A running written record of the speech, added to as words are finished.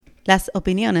Las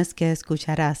opiniones que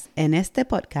escucharás en este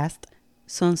podcast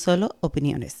son solo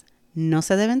opiniones. No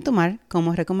se deben tomar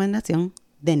como recomendación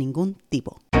de ningún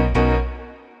tipo.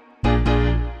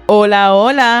 Hola,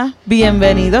 hola.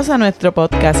 Bienvenidos a nuestro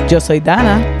podcast. Yo soy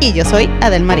Dana. Y yo soy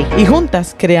Adelmarí. Y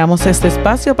juntas creamos este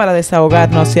espacio para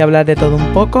desahogarnos y hablar de todo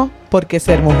un poco, porque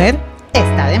ser mujer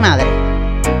está de madre.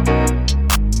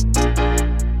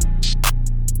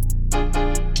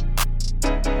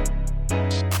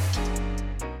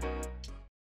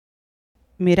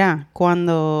 Mira,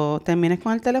 cuando termines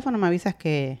con el teléfono me avisas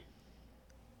que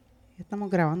estamos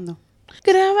grabando.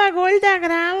 Graba, gorda,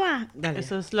 graba. Dale.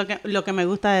 Eso es lo que me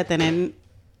gusta de tener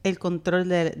el control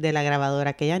de la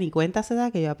grabadora, que ya ni cuenta se da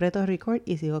que yo aprieto record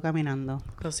y sigo caminando.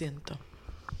 Lo siento.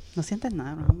 No sientes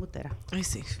nada, no es embustera. Ay,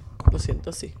 sí. Lo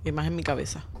siento, sí. Y más en mi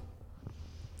cabeza.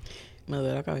 Me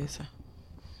duele la cabeza.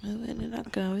 Me duele la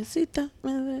cabecita.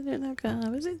 Me duele la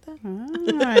cabecita.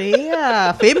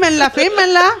 María, fírmenla.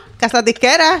 Casas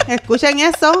disqueras, escuchen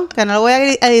eso, que no lo voy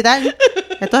a editar.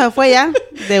 Esto se fue ya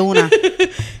de una.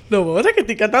 Lo bueno es que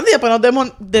estoy cantando y después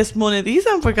nos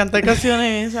desmonetizan por cantar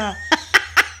canciones esas.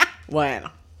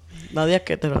 Bueno, no digas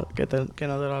que no te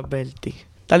lo advertí.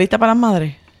 ¿Estás lista para las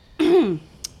madres?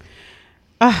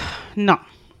 No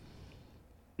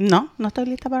estoy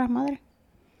lista para las madres.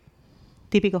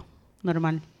 Típico,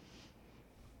 normal.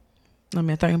 Las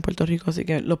mías están en Puerto Rico, así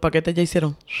que los paquetes ya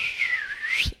hicieron.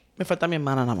 Me falta mi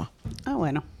hermana nada más.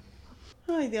 Bueno.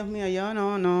 Ay, Dios mío, yo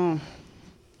no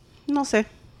sé.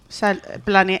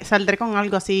 Saldré con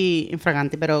algo así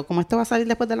infragante, pero como esto va a salir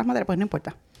después de las madres, pues no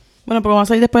importa. Bueno, pues vamos a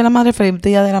salir después de las madres. Feliz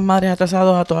Día de las Madres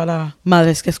atrasados a todas las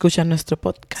madres que escuchan nuestro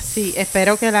podcast. Sí,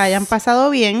 espero que la hayan pasado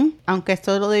bien, aunque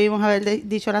esto lo debimos haber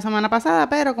dicho la semana pasada,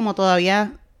 pero como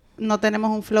todavía no tenemos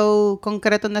un flow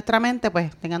concreto en nuestra mente,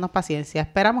 pues ténganos paciencia.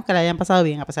 Esperamos que la hayan pasado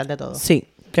bien a pesar de todo. Sí,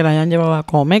 que la hayan llevado a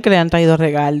comer, que le hayan traído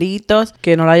regalitos,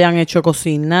 que no la hayan hecho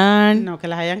cocinar. No, que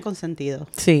las hayan consentido.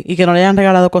 Sí, y que no le hayan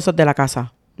regalado cosas de la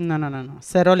casa. No.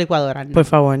 Cero licuadoras. No. Por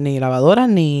favor, ni lavadoras,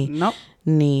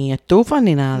 ni estufas,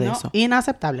 ni nada de eso.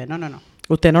 Inaceptable. No.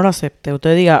 Usted no lo acepte.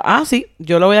 Usted diga, sí,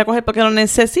 yo lo voy a coger porque lo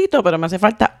necesito, pero me hace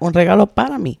falta un regalo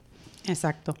para mí.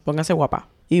 Exacto. Póngase guapa.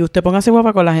 Y usted póngase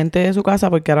guapa con la gente de su casa,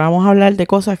 porque ahora vamos a hablar de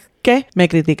cosas que me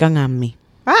critican a mí.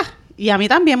 Y a mí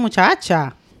también,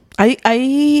 muchacha.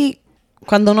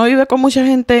 Cuando uno vive con mucha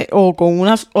gente o con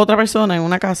otra persona en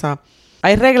una casa,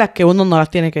 hay reglas que uno no las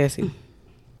tiene que decir.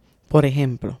 Por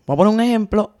ejemplo, voy a poner un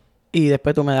ejemplo y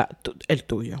después tú me das el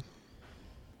tuyo.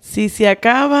 Si se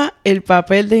acaba el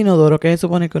papel de inodoro, ¿qué se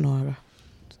supone que uno haga?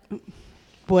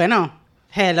 Bueno,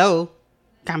 hello,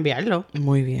 cambiarlo.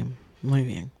 Muy bien.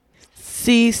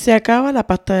 Si se acaba la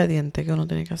pasta de dientes, ¿qué uno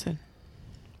tiene que hacer?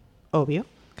 Obvio,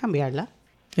 cambiarla.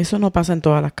 Eso no pasa en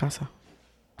todas las casas.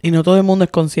 Y no todo el mundo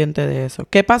es consciente de eso.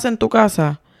 ¿Qué pasa en tu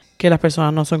casa que las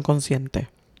personas no son conscientes?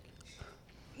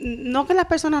 No que las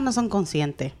personas no son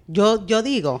conscientes. Yo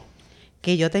digo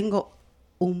que yo tengo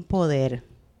un poder.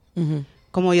 Uh-huh.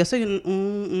 Como yo soy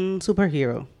un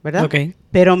superhero, ¿verdad? Ok.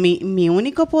 Pero mi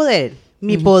único poder,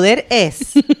 mi poder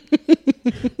es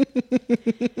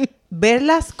ver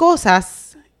las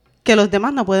cosas que los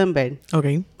demás no pueden ver. Ok.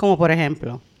 Como por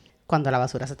ejemplo, cuando la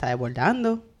basura se está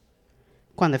desbordando,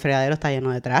 cuando el fregadero está lleno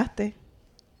de trastes.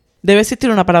 Debe existir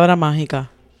una palabra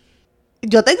mágica.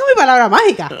 Yo tengo mi palabra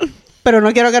mágica, pero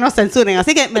no quiero que nos censuren,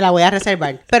 así que me la voy a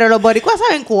reservar. Pero los boricuas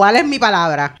saben cuál es mi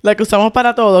palabra. La que usamos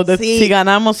para todos. Sí, si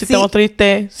ganamos, si estamos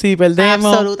tristes, si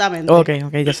perdemos. Absolutamente. Ok,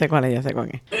 yo sé cuál es.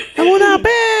 ¡Dame una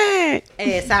P!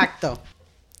 Exacto.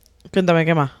 Cuéntame,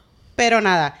 ¿qué más? Pero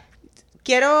nada,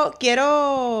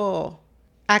 quiero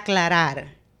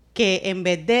aclarar que en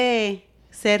vez de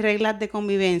ser reglas de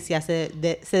convivencia, se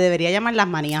debería llamar las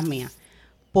manías mías.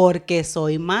 Porque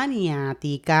soy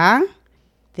maniática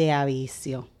de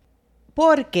avicio.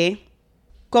 Porque,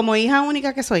 como hija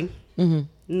única que soy,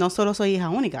 no solo soy hija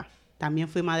única, también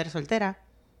fui madre soltera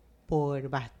por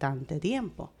bastante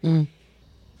tiempo.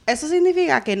 Eso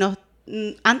significa que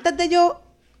antes de yo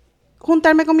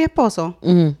juntarme con mi esposo,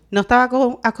 no estaba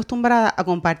acostumbrada a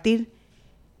compartir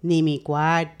ni mi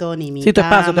cuarto, ni mi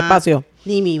cama, tu espacio.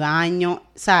 Ni mi baño.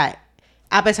 O sea,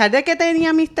 a pesar de que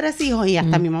tenía mis 3 hijos y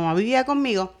hasta mi mamá vivía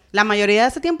conmigo, la mayoría de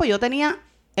ese tiempo yo tenía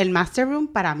el master room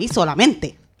para mí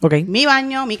solamente. Okay. Mi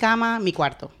baño, mi cama, mi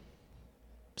cuarto.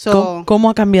 ¿Cómo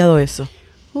ha cambiado eso?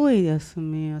 Uy, Dios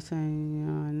mío,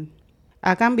 señor.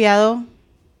 Ha cambiado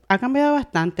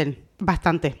bastante.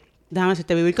 Déjame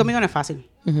decirte, vivir conmigo no es fácil.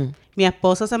 Mi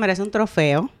esposo se merece un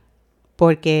trofeo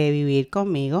porque vivir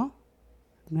conmigo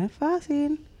no es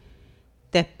fácil.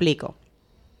 Te explico.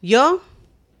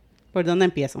 ¿Por dónde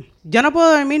empiezo? Yo no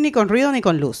puedo dormir ni con ruido ni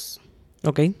con luz.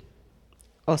 Ok.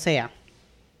 O sea,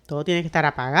 Todo tiene que estar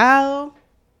apagado.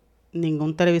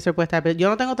 Ningún televisor puede estar... Yo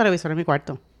no tengo televisor en mi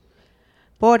cuarto.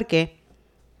 Porque...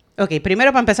 Ok,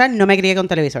 primero para empezar, no me crié con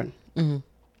televisor. Ujú.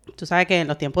 Tú sabes que en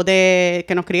los tiempos de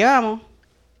que nos criábamos,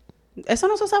 eso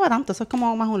no se usaba tanto. Eso es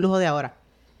como más un lujo de ahora.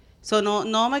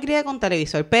 No me crié con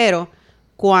televisor. Pero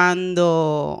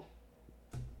cuando...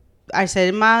 Al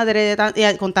ser madre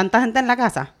con tanta gente en la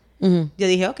casa... Ujú. Yo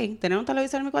dije, ok, tener un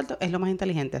televisor en mi cuarto es lo más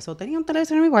inteligente. Tenía un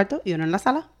televisor en mi cuarto y uno en la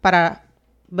sala para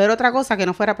ver otra cosa que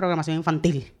no fuera programación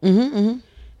infantil. Ujú, ujú.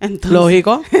 Entonces,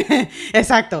 Lógico.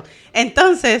 Exacto.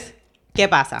 Entonces, ¿qué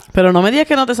pasa? Pero no me digas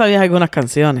que no te sabías algunas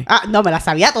canciones. No, me las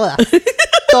sabía todas.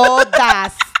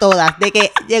 Todas. De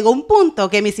que llegó un punto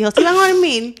que mis hijos se iban a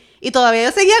dormir y todavía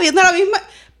yo seguía viendo la misma...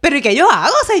 Pero ¿y qué yo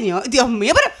hago, señor? Dios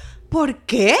mío, pero... ¿Por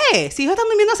qué? Si ellos están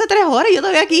durmiendo hace 3 horas y yo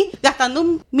todavía aquí gastando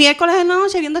un miércoles en la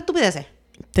noche viendo estupideces.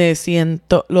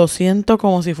 Lo siento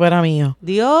como si fuera mío.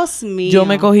 Dios mío. Yo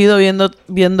me he cogido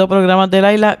viendo programas de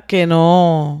Laila que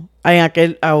no...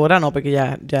 Ahora no, porque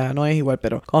ya no es igual,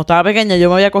 pero cuando estaba pequeña yo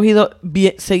me había cogido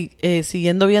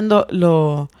siguiendo viendo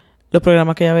los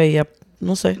programas que ella veía.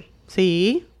 No sé.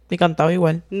 Sí. Y cantaba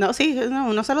igual. No, sí,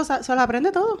 uno se lo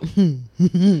aprende todo.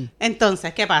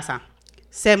 Entonces, ¿qué pasa?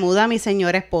 Se muda mi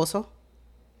señor esposo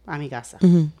a mi casa.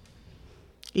 Ujú.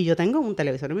 Y yo tengo un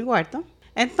televisor en mi cuarto.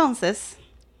 Entonces,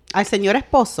 al señor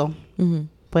esposo Ujú.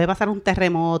 puede pasar un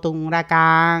terremoto, un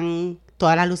huracán,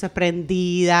 todas las luces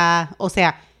prendidas. O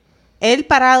sea, él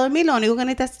para dormir lo único que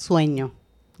necesita es sueño.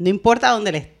 No importa dónde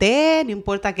él esté, no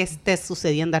importa qué esté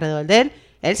sucediendo alrededor de él.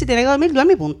 Él si tiene que dormir,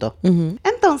 duerme y punto. Ujú.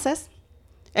 Entonces,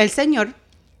 el señor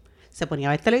se ponía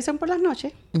a ver televisión por las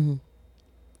noches. Ujú.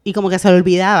 Y como que se le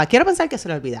olvidaba. Quiero pensar que se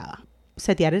le olvidaba.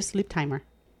 Setear el sleep timer.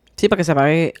 Sí, para que se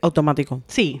apague automático.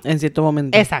 Sí. En cierto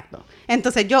momento. Exacto.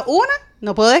 Entonces yo,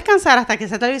 no puedo descansar hasta que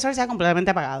ese televisor sea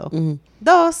completamente apagado. Ujú.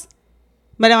 2,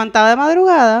 me levantaba de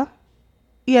madrugada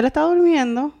y él estaba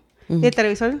durmiendo. Ujú. Y el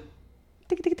televisor,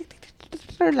 tic, tic, tic, tic,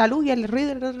 tic, la luz y el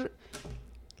ruido.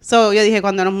 Yo dije,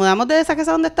 cuando nos mudamos de esa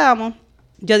casa donde estábamos,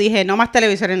 yo dije, no más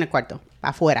televisor en el cuarto,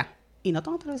 afuera. Y no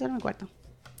tengo televisor en el cuarto.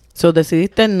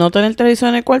 Decidiste no tener televisor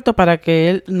en el cuarto para que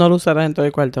él no lo usara dentro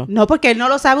del cuarto. No, porque él no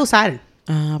lo sabe usar.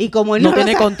 Ah, Y como él no no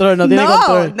tiene lo sabe- control, no tiene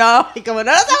control. No, y como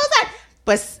no lo sabe usar,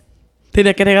 pues...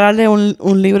 Tienes que regalarle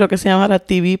un libro que se llama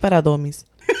TV para Dummies.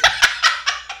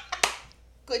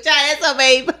 Escucha eso,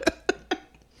 babe.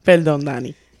 Perdón,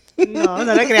 Dani. No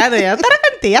le creas, ella no está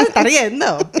arrepentida, se está riendo.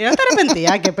 Ella no está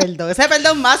arrepentida, que perdón. Ese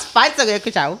perdón más falso que yo he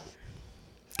escuchado.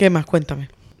 ¿Qué más? Cuéntame.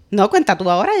 No, cuenta tú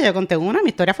ahora, yo conté una, mi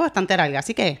historia fue bastante larga,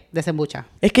 así que desembucha.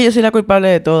 Es que yo soy la culpable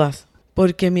de todas.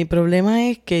 Porque mi problema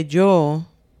es que yo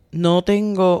no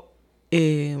tengo...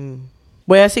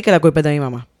 voy a decir que la culpa es de mi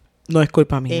mamá. No es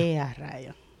culpa mía. A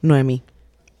rayo. No es mí.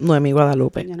 No es mi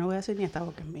Guadalupe. Yo no voy a decir ni esta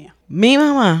porque es mía. Mi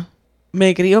mamá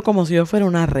me crió como si yo fuera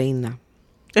una reina.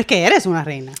 Es que eres una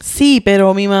reina. Sí,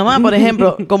 pero mi mamá, por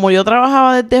ejemplo, como yo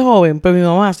trabajaba desde joven, pues mi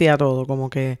mamá hacía todo. Como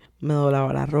que me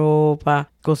doblaba la ropa,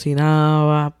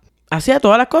 cocinaba, hacía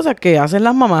todas las cosas que hacen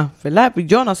las mamás, ¿verdad?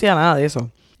 Yo no hacía nada de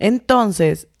eso.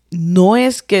 Entonces, no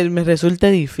es que me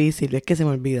resulte difícil, es que se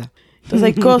me olvida. Entonces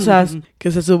hay cosas que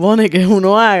se supone que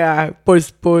uno haga por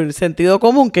sentido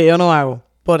común que yo no hago.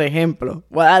 Por ejemplo,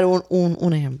 voy a dar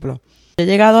un ejemplo. He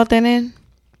llegado a tener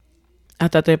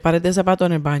hasta 3 pares de zapatos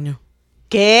en el baño.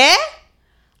 ¿Qué?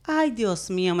 Ay,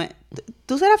 Dios mío.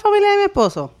 ¿Tú serás familia de mi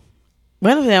esposo?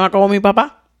 Bueno, se llama como mi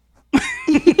papá.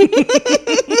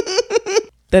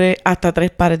 Hasta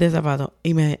 3 pares de zapatos.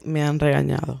 Y me han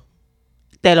regañado.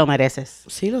 Te lo mereces.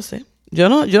 Sí, lo sé. Yo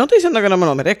no estoy diciendo que no me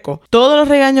lo merezco. Todos los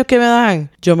regaños que me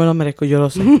dan, yo me los merezco. Yo lo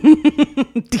sé.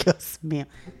 Dios mío.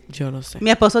 Yo lo sé.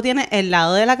 Mi esposo tiene el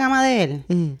lado de la cama de él.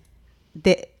 Mm.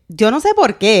 Yo no sé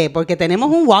por qué, porque tenemos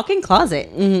un walk-in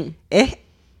closet. Mm.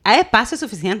 Hay espacio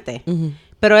suficiente. Mm.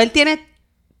 Pero él tiene,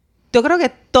 yo creo que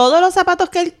todos los zapatos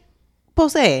que él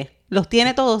posee, los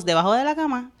tiene todos debajo de la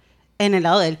cama, en el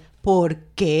lado de él. ¿Por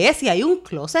qué? Si hay un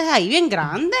closet ahí bien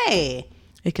grande.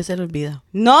 Es que se le olvida.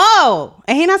 No,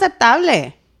 es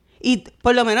inaceptable. Y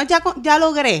por lo menos ya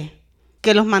logré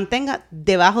que los mantenga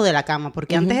debajo de la cama.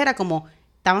 Porque antes era como,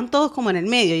 estaban todos como en el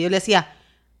medio. Y yo le decía,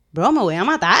 bro, me voy a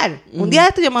matar. Un día de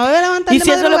esto yo me voy a levantar ¿Y de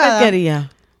si eso es lo que él madrugada.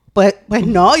 quería? Pues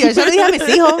no, yo se lo dije a mis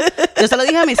hijos. Yo se lo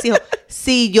dije a mis hijos.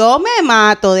 Si yo me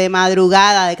mato de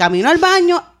madrugada de camino al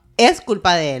baño, es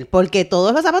culpa de él. Porque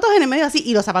todos los zapatos en el medio así.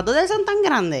 Y los zapatos de él son tan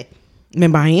grandes. Me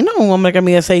imagino un hombre que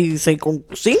mide 6,5,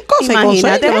 6,6,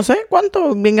 Imagínate. yo no sé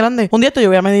cuánto, bien grande. Un día esto yo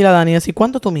voy a medir a Dani y decir,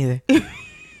 ¿cuánto tú mides?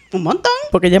 Un montón.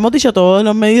 Porque ya hemos dicho todas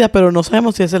las medidas, pero no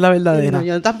sabemos si esa es la verdadera. No,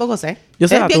 yo tampoco sé. Yo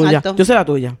sé Es la bien tuya. alto. Yo sé la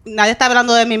tuya. Nadie está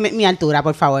hablando de mi altura,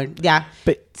 por favor. Ya.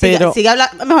 Pero... Sigue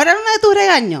hablando. Mejor hablar de tu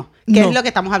regaño, que No. es lo que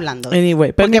estamos hablando.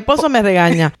 Anyway, pero mi esposo me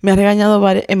regaña. Me ha regañado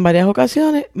en varias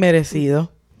ocasiones.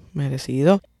 Merecido.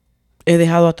 He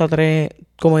dejado hasta 3,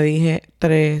 como dije,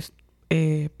 3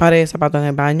 pares de zapatos en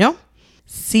el baño.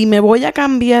 Si me voy a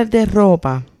cambiar de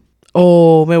ropa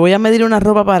o me voy a medir una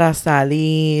ropa para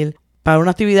salir, para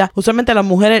una actividad, usualmente las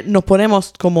mujeres nos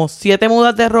ponemos como 7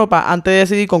 mudas de ropa antes de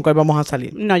decidir con cuál vamos a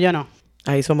salir. No, yo no.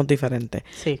 Ahí somos diferentes.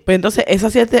 Sí. Pues entonces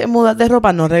esas 7 mudas de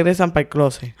ropa no regresan para el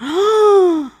closet.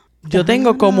 Yo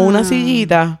tengo como una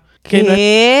sillita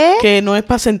que no es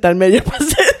para sentarme, ella es para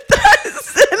sentarse.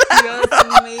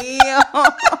 Dios mío.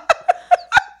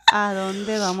 ¿A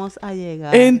dónde vamos a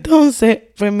llegar? Entonces,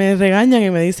 pues me regañan y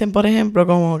me dicen, por ejemplo,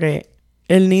 como que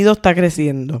el nido está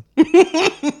creciendo.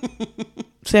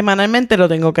 Semanalmente lo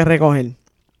tengo que recoger.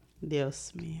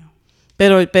 Dios mío.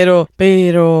 Pero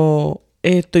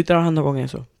estoy trabajando con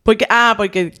eso. Porque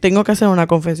tengo que hacer una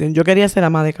confesión. Yo quería ser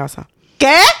ama de casa.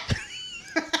 ¿Qué?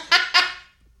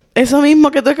 Eso mismo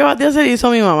que tú acabas de hacer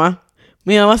hizo mi mamá.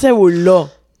 Mi mamá se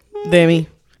burló de mí.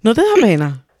 ¿No te da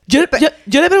pena? Yo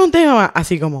le pregunté a mi mamá,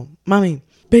 así como, mami,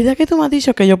 ¿verdad que tú me has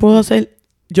dicho que yo puedo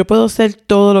ser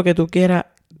todo lo que tú quieras,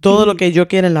 todo lo que yo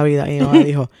quiera en la vida? Y mi mamá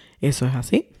dijo, ¿eso es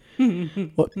así?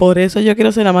 Por eso yo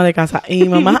quiero ser ama de casa. Y mi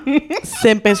mamá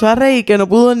se empezó a reír que no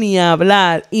pudo ni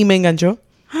hablar y me enganchó.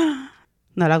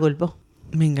 No la culpo.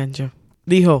 Me enganchó.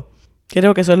 Dijo,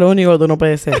 creo que eso es lo único que tú no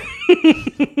puedes ser.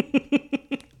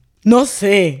 No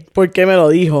sé por qué me lo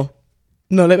dijo.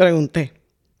 No le pregunté.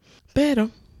 Pero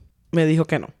me dijo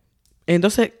que no.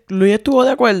 Entonces, Luis estuvo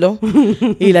de acuerdo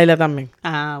y Laila también.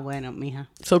 Ah, bueno, mija.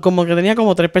 Como que tenía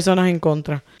como 3 personas en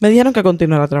contra. Me dijeron que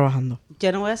continuara trabajando.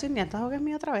 Yo no voy a decir ni hasta que es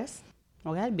mío otra vez.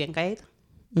 Me voy a dar bien calladita.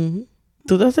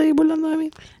 ¿Tú te vas a seguir burlando de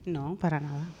mí? No, para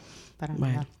nada. Para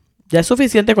Bueno, nada. ya es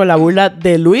suficiente con la burla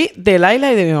de Luis, de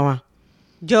Laila y de mi mamá.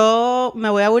 Yo me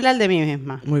voy a burlar de mí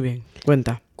misma. Muy bien,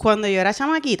 cuenta. Cuando yo era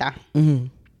chamaquita,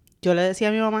 yo le decía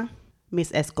a mi mamá,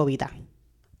 mis escobitas.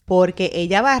 Porque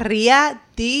ella barría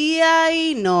día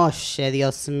y noche,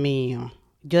 Dios mío.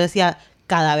 Yo decía,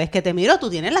 cada vez que te miro, tú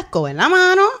tienes la escoba en la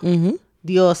mano.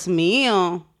 Dios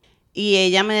mío. Y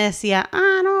ella me decía,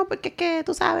 no, porque es que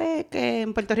tú sabes que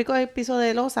en Puerto Rico hay piso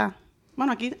de losa.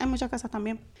 Bueno, aquí hay muchas casas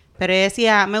también. Pero ella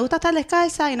decía, me gusta estar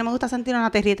descalza y no me gusta sentir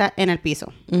una territa en el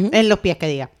piso. En los pies, que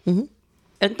diga.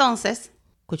 Entonces,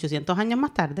 800 años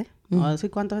más tarde, no voy a decir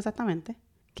cuántos exactamente,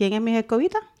 ¿quién es mi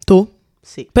escobita? ¿Tú?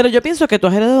 Sí. Pero yo pienso que tú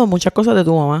has heredado muchas cosas de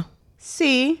tu mamá.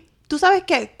 Sí. Tú sabes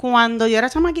que cuando yo era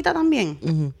chamaquita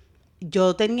también,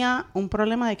 yo tenía un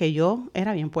problema de que yo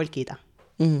era bien puerquita.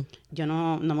 Yo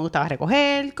no me gustaba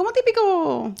recoger, como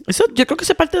típico. Eso yo creo que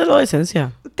eso es parte de la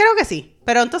adolescencia. Creo que sí.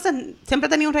 Pero entonces siempre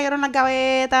tenía un reguero en las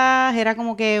gavetas, era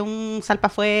como que un salpa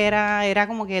afuera, era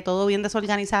como que todo bien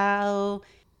desorganizado.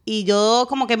 Y yo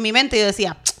como que en mi mente yo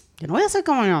decía, yo no voy a ser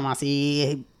como mi mamá,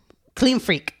 así clean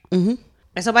freak.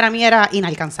 Eso para mí era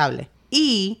inalcanzable.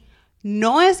 Y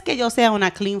no es que yo sea una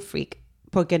clean freak,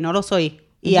 porque no lo soy.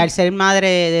 Y al ser madre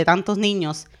de tantos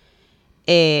niños,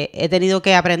 he tenido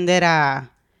que aprender a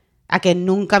que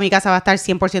nunca mi casa va a estar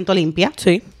 100% limpia.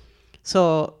 Sí.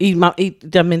 Y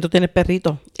también tú tienes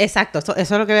perrito. Exacto. Eso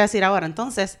es lo que voy a decir ahora.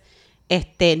 Entonces,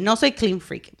 no soy clean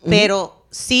freak, pero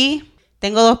sí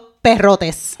tengo 2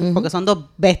 perrotes, porque son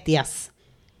 2 bestias.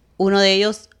 Uno de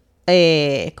ellos,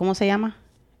 ¿cómo se llama?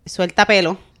 Suelta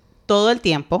pelo todo el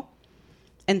tiempo.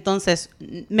 Entonces,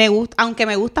 aunque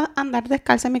me gusta andar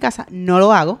descalza en mi casa, no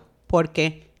lo hago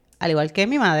porque, al igual que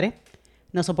mi madre,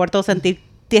 no soporto sentir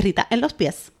tierrita en los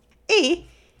pies. Y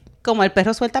como el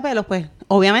perro suelta pelos, pues,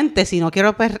 obviamente, si no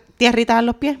quiero tierrita en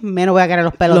los pies, menos voy a querer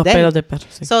los pelos de él. Los pelos del perro,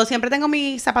 sí. Siempre tengo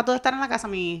mis zapatos de estar en la casa,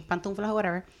 mis pantuflas o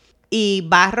whatever. Y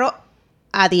barro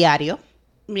a diario.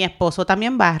 Mi esposo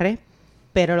también barre.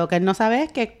 Pero lo que él no sabe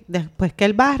es que después que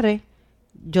él barre,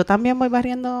 yo también voy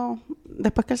barriendo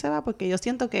después que él se va, porque yo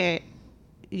siento que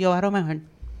yo barro mejor.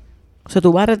 O sea,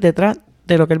 tú barres detrás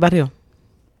de lo que él barrió.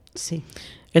 Sí.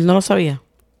 Él no lo sabía.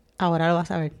 Ahora lo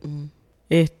vas a ver.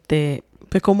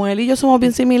 Pues como él y yo somos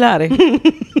bien similares,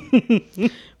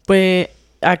 pues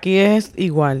aquí es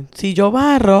igual. Si yo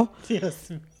barro,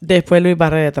 después Luis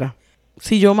barre detrás.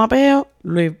 Si yo mapeo,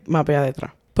 Luis mapea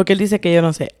detrás. Porque él dice que yo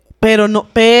no sé.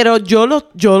 Pero yo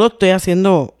lo estoy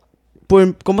haciendo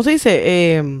por, ¿cómo se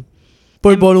dice?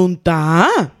 Por voluntad.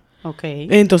 Ok.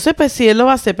 Entonces, pues si él lo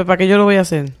va a hacer, pues ¿para qué yo lo voy a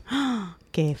hacer?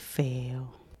 ¡Qué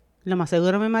feo! Lo más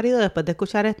seguro mi marido, después de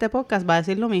escuchar este podcast, va a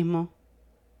decir lo mismo.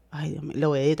 Ay, Dios mío, lo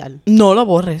voy a editar. No lo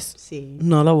borres. Sí.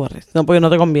 No lo borres. No, porque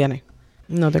no te conviene.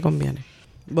 No te conviene.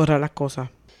 Borrar las cosas.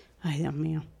 Ay, Dios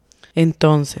mío.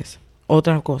 Entonces,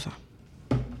 otra cosa.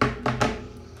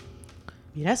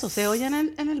 Mira, eso se oye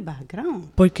en el background.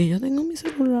 Porque yo tengo mi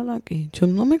celular aquí. Yo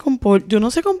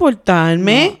no sé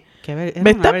comportarme. No,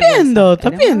 ¿Me estás viendo?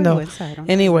 ¿Estás viendo?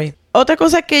 Anyway, otra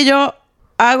cosa que yo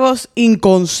hago es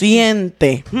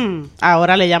inconsciente.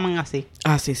 Ahora le llaman así.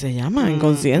 Así se llama,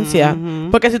 inconsciencia.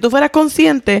 Porque si tú fueras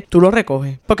consciente, tú lo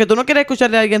recoges. Porque tú no quieres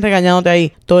escuchar de alguien regañándote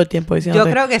ahí todo el tiempo diciéndote.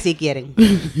 Yo creo que sí quieren.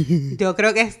 Yo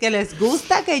creo que es que les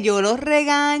gusta que yo los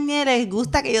regañe, les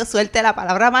gusta que yo suelte la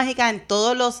palabra mágica en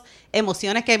todas las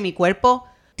emociones que mi cuerpo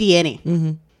tiene.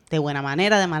 De buena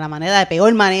manera, de mala manera, de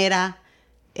peor manera.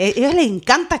 A ellos les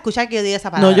encanta escuchar que yo diga esa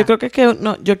palabra. No, yo creo que es que...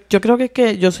 No, yo creo que es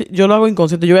que yo lo hago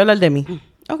inconsciente. Yo voy a hablar de mí.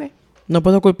 Ok. No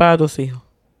puedo culpar a tus hijos.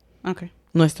 Ok.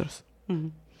 Nuestros.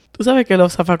 Tú sabes que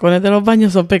los zafacones de los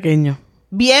baños son pequeños.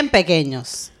 Bien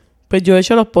pequeños. Pues yo he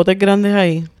hecho los potes grandes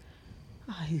ahí.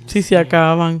 Ay, Dios Si se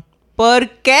acaban. ¿Por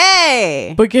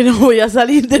qué? Porque no voy a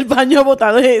salir del baño a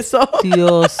botar eso.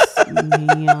 Dios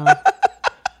mío.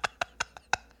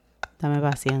 Dame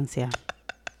paciencia.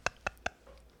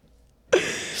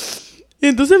 Y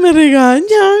entonces me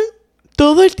regañan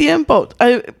todo el tiempo.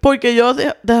 Ay, porque yo,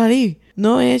 Dari,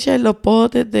 no eches los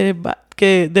potes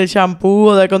del shampoo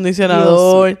o del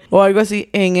acondicionador o algo así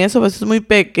en eso, pues eso es muy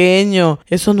pequeño.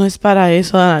 Eso no es para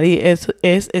eso, Dari. Eso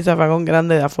es el zafacón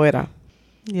grande de afuera.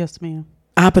 Dios mío.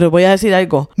 Ah, pero voy a decir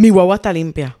algo. Mi guagua está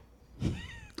limpia.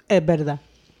 Es verdad.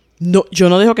 No, yo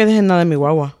no dejo que dejen nada en mi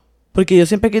guagua. Porque yo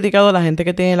siempre he criticado a la gente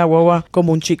que tiene la guagua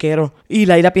como un chiquero. Y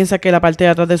Laira piensa que la parte de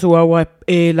atrás de su guagua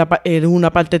es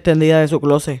una parte extendida de su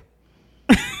closet.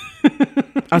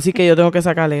 Así que yo tengo que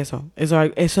sacarle eso. Eso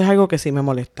es algo que sí me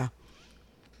molesta.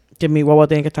 Que mi guagua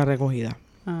tiene que estar recogida.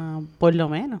 Por lo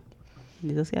menos.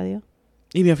 Bendito sea Dios.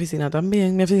 Y mi oficina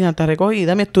también. Mi oficina está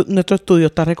recogida. Nuestro estudio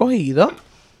está recogido.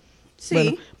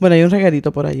 Sí. Bueno, hay un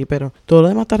reguerito por allí, pero todo lo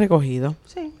demás está recogido.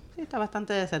 Sí, está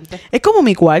bastante decente. Es como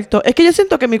mi cuarto. Es que yo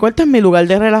siento que mi cuarto es mi lugar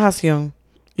de relajación.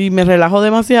 Y me relajo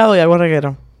demasiado y hago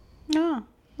reguero.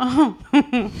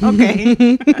 Ok.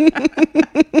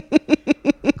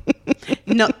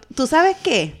 No, ¿tú sabes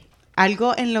qué?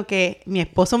 Algo en lo que mi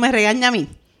esposo me regaña a mí.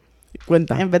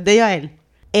 Cuenta. En vez de yo a él.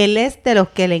 Él es de los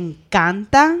que le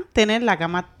encanta tener la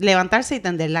cama, levantarse y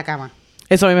tender la cama.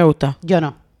 Eso a mí me gusta. Yo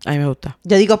no. A mí me gusta.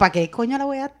 Yo digo, ¿para qué coño la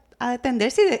voy a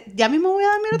tender si ya mismo voy a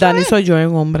dormir otra Dani vez? soy yo, es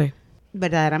un hombre.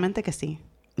 Verdaderamente que sí.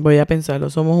 Voy a pensarlo.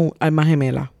 Somos un alma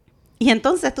gemela. Y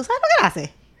entonces, ¿tú sabes lo que él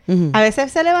hace? A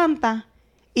veces se levanta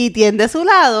y tiende su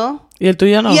lado. ¿Y el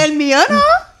tuyo no? Y el mío no.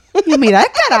 Y mira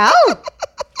descarado.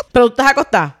 ¿Pero tú estás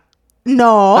acostada?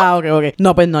 No. Ah, ok.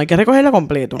 No, pues no, hay que recogerlo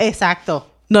completo. Exacto.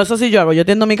 No, eso sí yo hago. Yo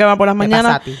tiendo mi cama por las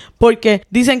mañanas. pasa a ti? Porque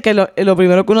dicen que lo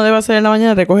primero que uno debe hacer en la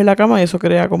mañana es recoger la cama y eso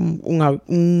crea como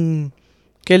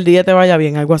que el día te vaya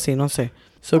bien, algo así, no sé.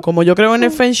 Como yo creo en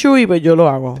el Feng Shui, pues yo lo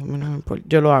hago.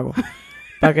 Yo lo hago.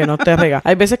 Para que no te rega.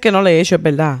 Hay veces que no le he hecho, es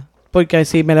verdad. Porque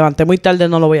si me levanté muy tarde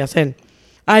no lo voy a hacer.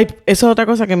 Ay, eso es otra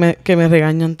cosa que me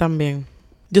regañan también.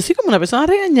 Yo soy como una persona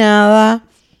regañada.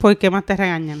 ¿Por qué más te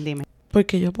regañan? Dime.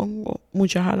 Porque yo pongo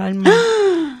muchas alarmas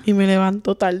y me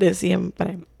levanto tarde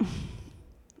siempre.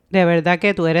 De verdad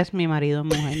que tú eres mi marido,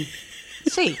 mujer.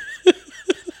 Sí.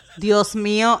 Dios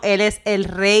mío, él es el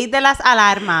rey de las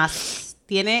alarmas.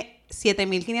 Tiene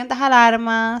 7,500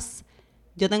 alarmas.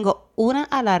 Yo tengo una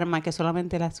alarma que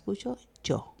solamente la escucho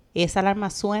yo. Esa alarma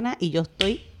suena y yo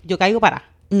caigo para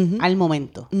al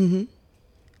momento.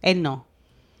 Él no.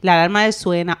 La alarma de él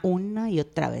suena una y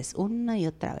otra vez.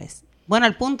 Bueno,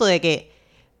 al punto de que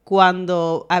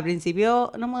cuando al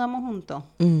principio nos mudamos juntos,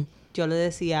 yo le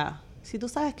decía, si tú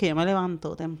sabes que yo me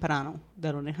levanto temprano,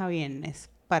 de lunes a viernes,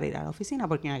 para ir a la oficina,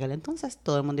 porque en aquel entonces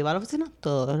todo el mundo iba a la oficina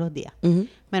todos los días.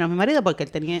 Menos mi marido, porque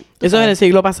él tenía... Eso en el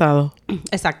siglo pasado.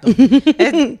 Exacto.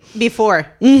 Before.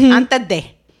 Antes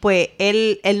de. Pues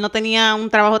él no tenía un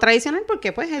trabajo tradicional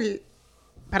porque pues él...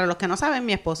 Para los que no saben,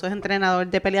 mi esposo es entrenador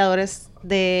de peleadores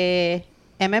de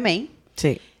MMA.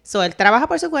 Sí. So, él trabaja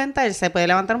por su cuenta, él se puede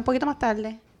levantar un poquito más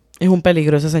tarde. Es un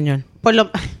peligro ese señor. Por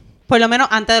lo menos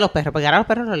antes de los perros, porque ahora los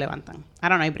perros lo levantan.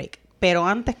 Ahora no hay break. Pero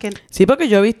antes que... Sí, porque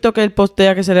yo he visto que él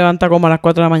postea que se levanta como a las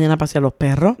 4 de la mañana para pasear los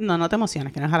perros. No te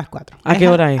emociones, que no es a las 4. ¿A qué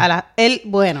hora es?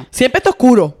 Bueno. Siempre está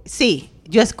oscuro. Sí.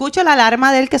 Yo escucho la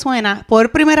alarma de él que suena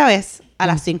por primera vez a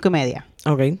las 5:30.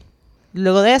 Ok.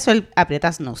 Luego de eso, él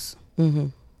aprieta snooze.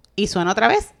 Y suena otra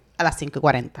vez a las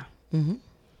 5:40.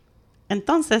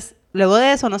 Entonces, luego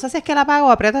de eso, no sé si es que la apago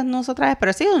o aprieta snooze otra vez,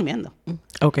 pero sigue durmiendo.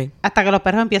 Ok. Hasta que los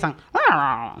perros empiezan...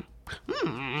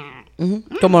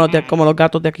 Como los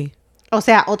gatos de aquí. O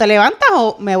sea, o te levantas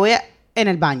o me voy en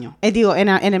el baño. En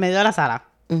el medio de la sala.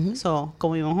 So,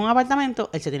 como vivimos en un apartamento,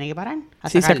 él se tiene que parar a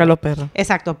Sí, sacarlo. sacar los perros.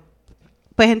 Exacto.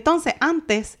 Pues entonces,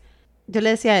 antes, yo le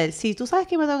decía a él, si tú sabes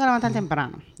que me tengo que levantar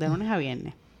temprano, de lunes a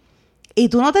viernes, y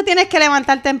tú no te tienes que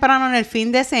levantar temprano en el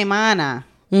fin de semana,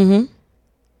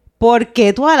 ¿por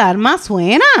qué tu alarma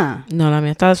suena? No, la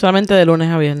mía está solamente de lunes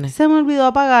a viernes. Se me olvidó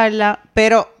apagarla,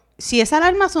 pero si esa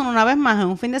alarma suena una vez más en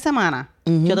un fin de semana,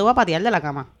 yo te voy a patear de la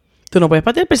cama. ¿Tú no puedes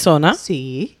patear personas?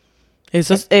 Sí.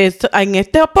 Eso en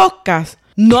este podcast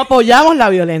no apoyamos la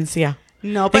violencia.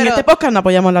 No, pero... En este podcast no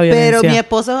apoyamos la violencia. Pero mi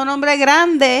esposo es un hombre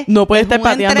grande. No puede es estar un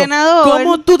pateando. entrenador.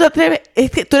 ¿Cómo tú te atreves? Es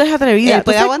que tú eres atrevida. Él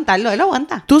puede aguantarlo, él lo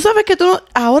aguanta. Tú sabes que tú no...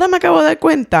 Ahora me acabo de dar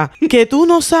cuenta que tú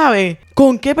no sabes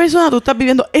con qué persona tú estás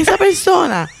viviendo. Esa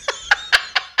persona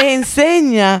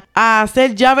enseña a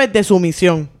hacer llaves de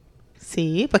sumisión.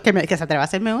 Sí, pues que se atreva a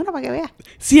hacerme una para que vea.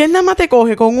 Si él nada más te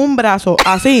coge con un brazo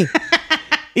así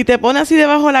y te pone así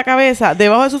debajo de la cabeza,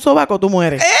 debajo de su sobaco, tú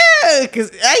mueres.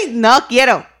 Ay, no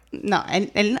quiero. No,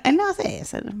 él no hace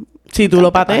eso. Si tú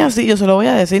lo pateas así, yo se lo voy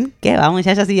a decir. ¿Qué va,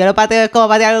 muchacha? Si yo lo pateo es como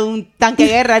patear un tanque de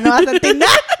guerra, él no va a sentir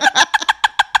nada.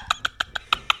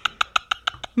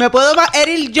 Me puedo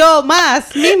herir yo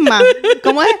más misma.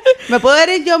 ¿Cómo es? Me puedo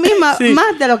herir yo misma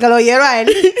más de lo que lo hiero a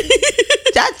él.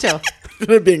 Chacho. Tú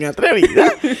eres bien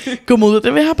atrevida. Como tú te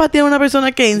ves a patear a una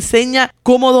persona que enseña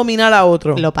cómo dominar a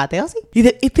otro. Lo pateo, sí.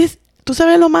 ¿Tú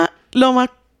sabes lo más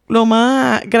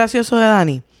gracioso de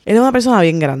Dani? Él es una persona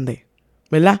bien grande,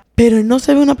 ¿verdad? Pero él no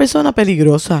se ve una persona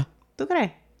peligrosa. ¿Tú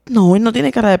crees? No, él no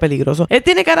tiene cara de peligroso. Él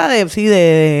tiene cara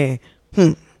de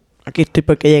aquí estoy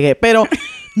porque llegué. Pero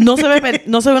no se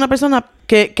ve una persona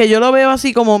que yo lo veo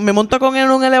así como me monto con él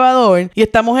en un elevador y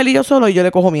estamos él y yo solo y yo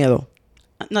le cojo miedo.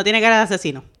 No tiene cara de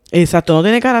asesino. Exacto, no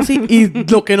tiene cara así. Y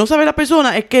lo que no sabe la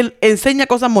persona es que él enseña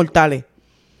cosas mortales.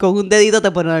 Con un dedito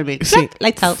te pone a dormir. Sí.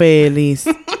 Lights out. Feliz.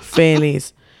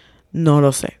 No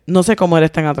lo sé. No sé cómo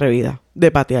eres tan atrevida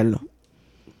de patearlo.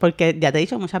 Porque ya te he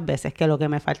dicho muchas veces que lo que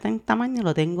me falta en tamaño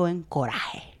lo tengo en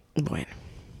coraje. Bueno.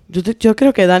 Yo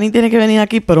creo que Dani tiene que venir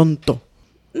aquí pronto.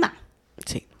 No.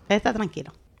 Sí. Él está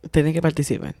tranquilo. Tiene que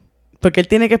participar. Porque él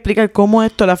tiene que explicar cómo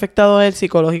esto le ha afectado a él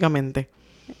psicológicamente.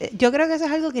 Yo creo que eso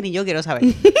es algo que ni yo quiero saber.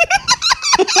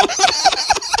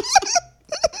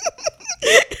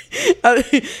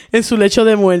 En su lecho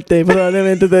de muerte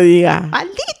probablemente te diga: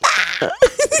 ¡Maldita! ¡Te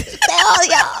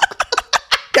odio!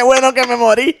 ¡Qué bueno que me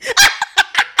morí!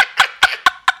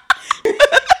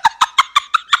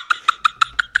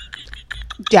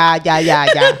 Ya.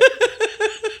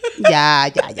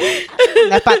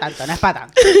 No es para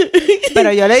tanto.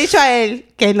 Pero yo le he dicho a él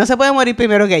que él no se puede morir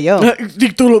primero que yo.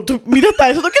 Mira, hasta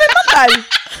eso tú quieres matar.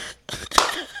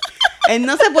 Él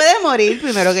no se puede morir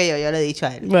primero que yo le he dicho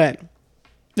a él. Bueno.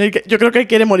 Yo creo que él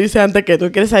quiere morirse antes que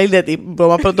tú. Quieres salir de ti lo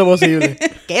más pronto posible.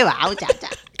 ¿Qué va, muchacha?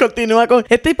 Continúa con...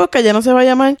 Este podcast ya no se va a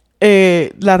llamar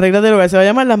Las Reglas del Hogar. Se va a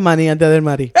llamar Las Manías de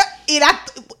Adelmari.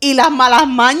 Y las malas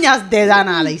mañas de Dan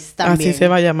Alice también. Así se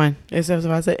va a llamar. Ese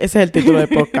es el título del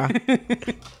podcast.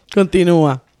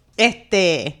 Continúa.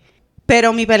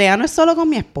 Pero mi pelea no es solo con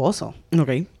mi esposo. Ok.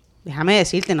 Déjame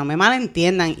decirte, no me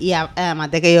malentiendan. Y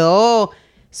además de que yo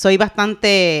soy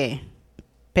bastante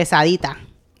pesadita.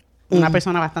 Una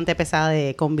persona bastante pesada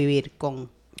de convivir con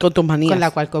tus manías. Con la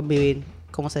cual convivir,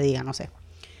 como se diga, no sé.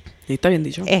 Sí, está bien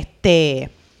dicho.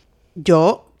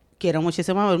 Yo quiero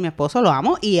muchísimo a mi esposo, lo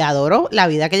amo y adoro la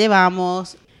vida que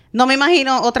llevamos. No me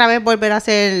imagino otra vez volver a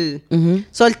ser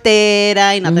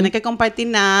soltera y no tener que compartir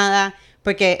nada.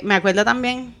 Porque me acuerdo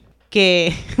también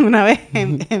que una vez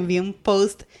envié un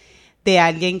post de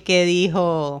alguien que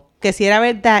dijo que si era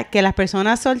verdad que las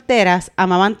personas solteras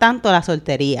amaban tanto la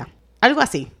soltería. Algo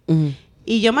así.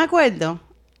 Y yo me acuerdo,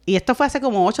 y esto fue hace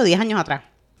como 8 o 10 años atrás,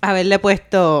 haberle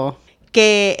puesto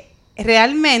que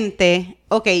realmente,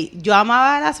 yo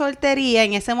amaba la soltería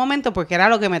en ese momento porque era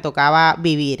lo que me tocaba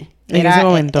vivir. En ese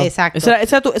momento. Exacto.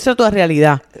 Esa era tu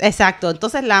realidad. Exacto.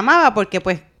 Entonces la amaba porque,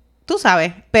 pues, tú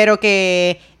sabes, pero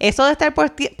que eso de estar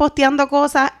posteando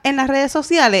cosas en las redes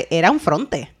sociales era un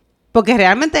fronte. Porque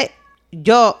realmente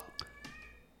yo...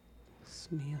 Dios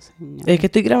mío, señor. Es que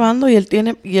estoy grabando y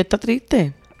él está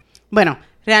triste. Bueno,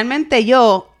 realmente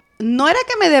yo... No era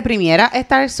que me deprimiera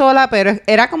estar sola, pero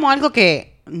era como algo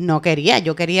que no quería.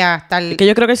 Yo quería estar... Que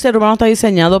yo creo que el ser humano está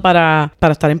diseñado para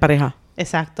estar en pareja.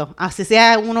 Exacto. Así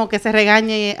sea uno que se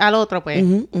regañe al otro, pues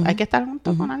hay que estar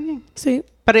junto con alguien. Sí.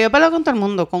 Pero yo peleo con todo el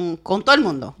mundo, con todo el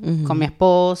mundo. Con mi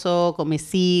esposo, con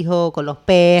mis hijos, con los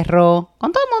perros,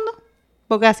 con todo el mundo.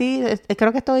 Porque así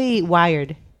creo que estoy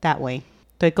wired that way.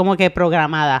 Estoy como que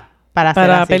programada para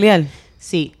ser así. Pelear.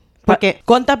 Sí. Porque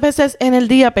 ¿Cuántas veces en el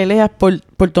día peleas por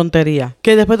tontería?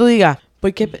 Que después tú digas,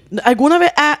 Porque ¿alguna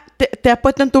vez te has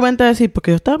puesto en tu mente a decir,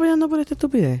 porque yo estaba peleando por esta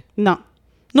estupidez? No.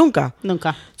 Nunca.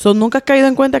 Nunca. Nunca has caído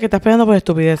en cuenta que estás peleando por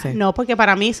estupideces. No, porque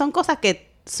para mí son cosas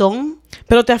que son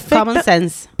pero te afecta, common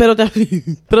sense. Pero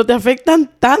te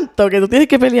afectan tanto que tú tienes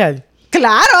que pelear.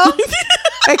 ¡Claro!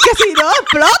 Es que si no,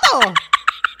 exploto.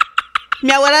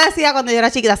 Mi abuela decía cuando yo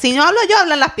era chiquita, si no hablo yo,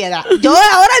 hablan las piedras. Yo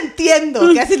ahora entiendo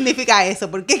qué significa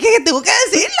eso. Porque es que tengo que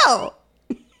decirlo.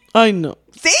 Ay, no.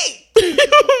 ¡Sí!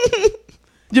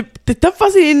 ¿Te es tan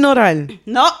fácil ignorar?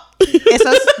 No.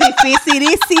 Eso es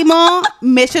dificilísimo.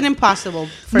 Mission impossible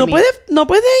for me. No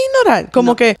puedes ignorar.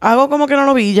 Como que hago como que no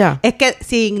lo vi ya. Es que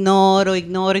si ignoro,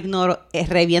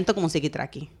 reviento como un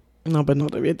psiquitraqui. No, pues no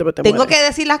reviente, pues te Tengo mueres. que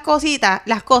decir las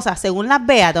cosas según las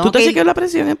vea. ¿Tú te chequeas la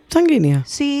presión sanguínea?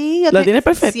 Sí. ¿La tienes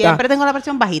perfecta? Siempre tengo la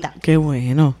presión bajita. Qué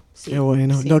bueno. Sí, qué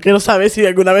bueno. sí. No quiero saber si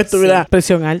alguna vez tuviera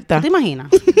presión alta. ¿Tú te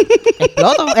imaginas?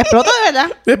 Exploto de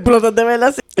verdad. Explotas de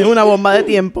verdad. Es una bomba de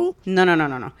tiempo.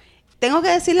 No. Tengo que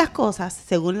decir las cosas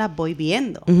según las voy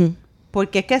viendo. Uh-huh.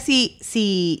 Porque es que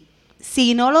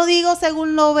si no lo digo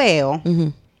según lo veo,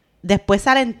 Uh-huh. después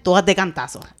salen todas de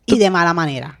cantazo. Y de mala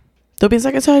manera. ¿Tú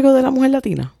piensas que eso es algo de la mujer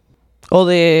latina? ¿O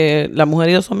de la mujer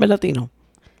y los hombres latinos?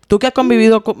 ¿Tú que has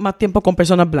convivido más tiempo con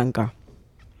personas blancas?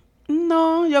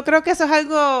 No, yo creo que eso es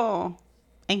algo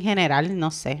en general, no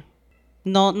sé.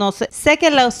 No sé. Sé que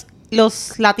los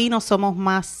latinos somos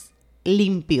más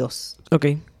limpios Ok.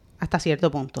 hasta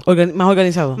cierto punto. Más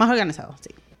organizados. Más organizados,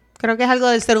 sí. Creo que es algo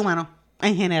del ser humano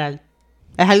en general.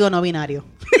 Es algo no binario.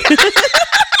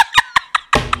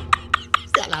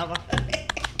 Se alaba.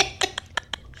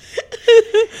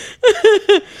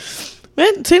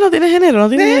 Sí, no tiene género,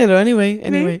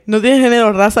 Anyway. No tiene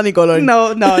género, raza ni color.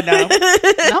 No,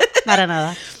 para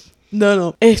nada.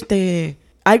 No.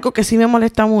 Algo que sí me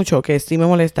molesta mucho,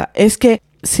 es que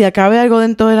se acabe algo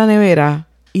dentro de la nevera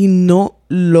y no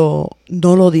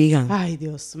lo digan. Ay,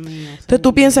 Dios mío. Entonces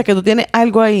tú piensas que tú tienes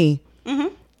algo ahí.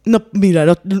 Uh-huh. No, mira,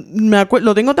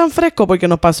 lo tengo tan fresco porque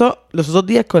nos pasó los otros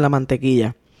días con la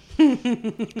mantequilla.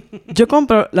 Yo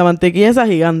compro la mantequilla esa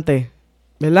gigante,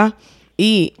 ¿verdad?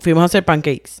 Y fuimos a hacer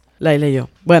pancakes, Laila y yo.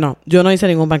 Bueno, yo no hice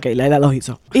ningún pancake, Laila los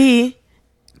hizo. Y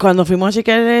cuando fuimos a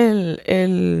chequear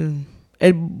el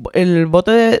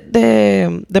bote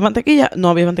de mantequilla, no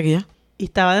había mantequilla. Y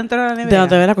estaba dentro de la nevera. De la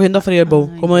nevera cogiendo frío el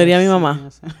bowl, como diría mi mamá.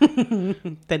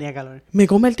 Tenía calor. Me he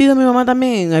convertido en mi mamá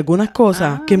también en algunas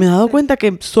cosas que me he dado cuenta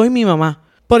que soy mi mamá.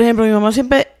 Por ejemplo,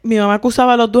 mi mamá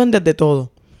acusaba a los duendes de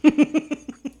todo.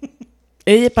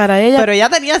 Para ella... Pero ella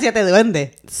tenía 7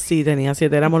 duendes. Sí, tenía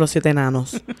 7, éramos los 7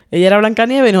 enanos. Ella era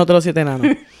Blancanieves y nosotros los 7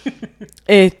 enanos.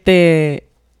 Ella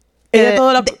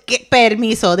todo la...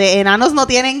 Permiso, de enanos no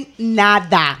tienen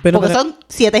nada. Porque son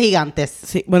 7 gigantes.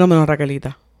 Sí, bueno, menos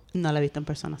Raquelita. No la he visto en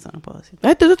persona, eso no puedo decir.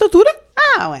 ¿Es tu estatura?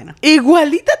 Ah, bueno.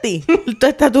 Igualita a ti. Tu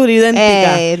estatura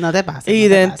idéntica. No te pases.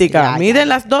 Idéntica. Miden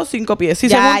las dos 5 pies. Si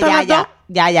se juntan las dos...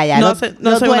 Ya. No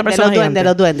soy una persona gigante.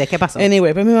 Los duendes. ¿Qué pasó?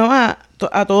 Anyway, pues mi mamá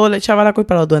a todo le echaba la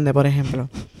culpa a los duendes, por ejemplo.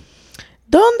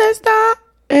 ¿Dónde está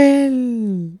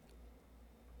el...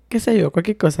 qué sé yo,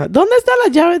 cualquier cosa? ¿Dónde están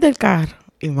las llaves del carro?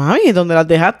 Y mami, ¿dónde las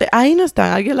dejaste? Ahí no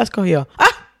están, alguien las cogió. ¡Ah!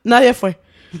 Nadie fue.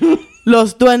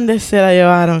 Los duendes se la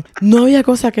llevaron. No había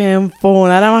cosa que me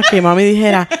enfonara más que mami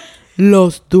dijera,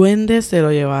 los duendes se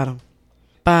lo llevaron.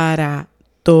 Para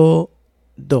todo.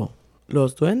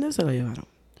 Los duendes se lo llevaron.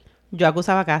 Yo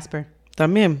acusaba a Casper.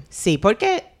 ¿También? Sí,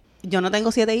 porque yo no tengo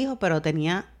 7 hijos, pero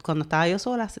cuando estaba yo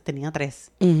sola, tenía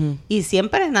 3. Uh-huh. Y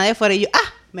siempre nadie fuera. Y yo,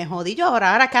 me jodí yo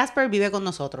ahora. Ahora Casper vive con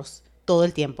nosotros todo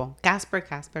el tiempo. Casper.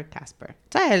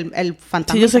 ¿Sabes? El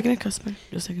fantasma. Sí, yo sé quién es Casper.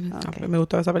 Okay. Casper. Me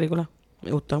gustaba esa película.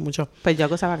 Me gustó mucho. Pues yo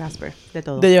acusaba a Casper de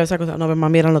todo. De llevar esa cosa. No, pues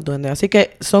mami eran los duendes. Así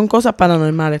que son cosas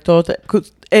paranormales.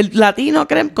 El latino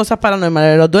creen cosas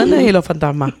paranormales. Los duendes y los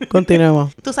fantasmas.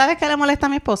 Continuemos. ¿Tú sabes qué le molesta a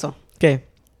mi esposo? ¿Qué?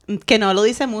 Que no lo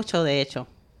dice mucho, de hecho.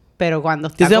 Pero cuando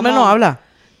está Ese hombre no habla.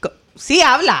 Sí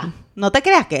habla. No te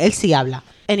creas que él sí habla.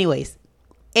 Anyways,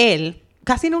 él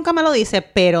casi nunca me lo dice,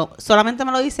 pero solamente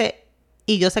me lo dice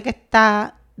y yo sé que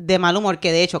está de mal humor,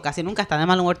 que de hecho casi nunca está de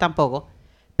mal humor tampoco.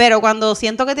 Pero cuando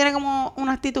siento que tiene como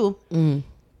una actitud,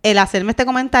 el hacerme este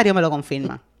comentario me lo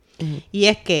confirma. Y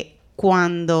es que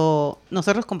cuando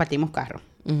nosotros compartimos carro,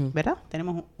 ¿verdad?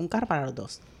 Tenemos un carro para los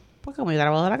dos. Porque como yo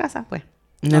trabajo de la casa, pues...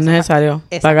 No es necesario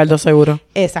pagar 2 seguros.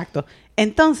 Exacto.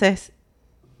 Entonces,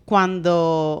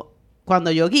 cuando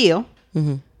yo guío,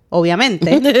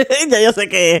 obviamente... Ya yo sé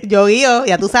qué es. Yo guío,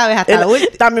 ya tú sabes, hasta la última...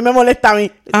 También me molesta a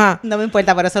mí. Ajá. No me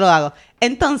importa, por eso lo hago.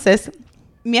 Entonces,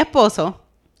 mi esposo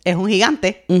es un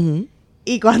gigante.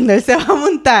 Y cuando él se va a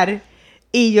montar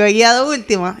y yo he guiado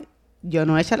última, yo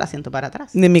no echo el asiento para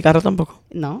atrás. Ni en mi carro tampoco.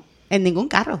 No. En ningún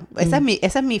carro. Ese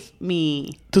es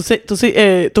mi... ¿Tú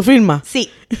firmas?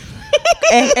 Sí.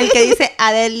 Es el que dice,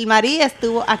 Adel Marí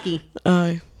estuvo aquí.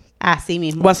 Ay. Así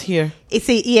mismo. Was here. Y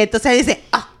sí, y entonces dice,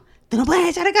 ¿tú no puedes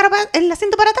echar el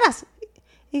asiento para atrás?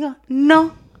 Digo,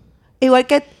 no. Igual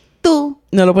que tú.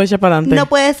 No lo puedes echar para adelante. No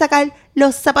puedes sacar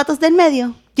los zapatos del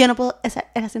medio. Yo no puedo echar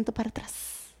el asiento para atrás.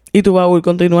 ¿Y tu baúl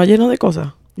continúa lleno de cosas?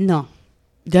 No.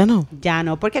 ¿Ya no? Ya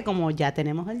no, porque como ya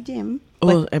tenemos el gym,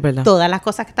 pues Es verdad. todas las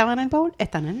cosas que estaban en el baúl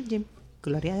están en el gym.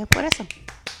 Gloria a Dios por eso.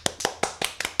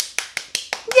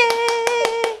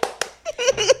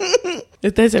 ¡Yeah!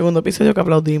 Este es el segundo episodio que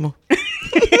aplaudimos.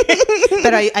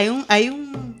 Pero hay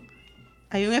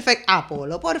un efecto.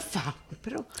 Apolo, por favor.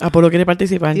 Pero, Apolo quiere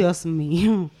participar. Dios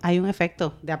mío. Hay un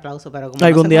efecto de aplauso, pero como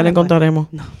Algún no se día pone, le encontraremos.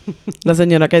 No. La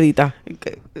señora que edita.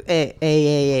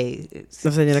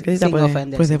 La señora que edita sin puede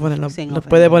ofender,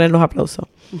 puede poner los aplausos.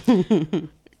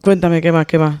 Cuéntame, ¿qué más?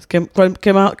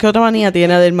 ¿Qué otra manía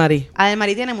tiene Adel Marí? Adel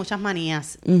Marí tiene muchas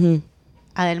manías. Uh-huh.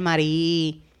 Adel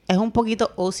Marí es un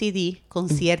poquito OCD con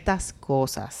ciertas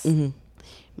cosas. Uh-huh.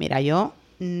 Mira, yo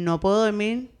no puedo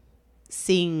dormir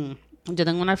sin... Yo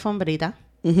tengo una alfombrita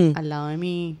Uh-huh. al lado de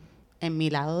en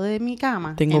mi lado de mi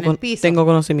cama, Tengo en el piso. Tengo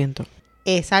conocimiento.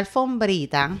 Esa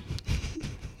alfombrita,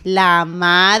 la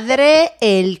madre,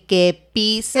 el que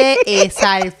pise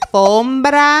esa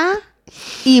alfombra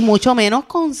y mucho menos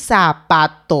con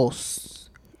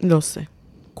zapatos. Lo sé.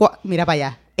 Mira para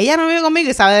allá. Ella no vive conmigo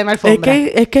y sabe de mi alfombra.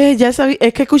 Es que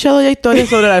he escuchado ya historias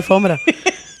sobre la alfombra.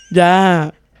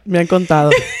 Ya me han contado.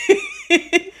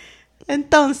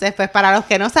 Entonces, pues para los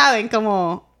que no saben,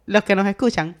 como los que nos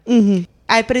escuchan, Uh-huh.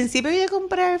 al principio yo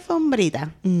compré alfombrita.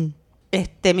 Uh-huh.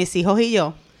 Mis hijos y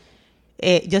yo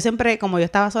siempre, como yo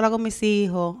estaba sola con mis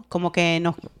hijos, como que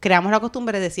nos creamos la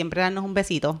costumbre de siempre darnos un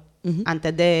besito Uh-huh.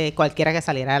 antes de cualquiera que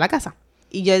saliera de la casa.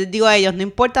 Y yo les digo a ellos, no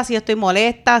importa si yo estoy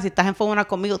molesta, si estás enfadada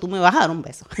conmigo, tú me vas a dar un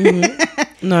beso. Uh-huh.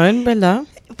 No, es verdad.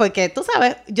 Porque tú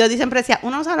sabes, yo siempre decía,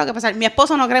 uno no sabe lo que pasa. Mi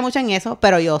esposo no cree mucho en eso,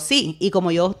 pero yo sí. Y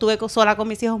como yo estuve sola con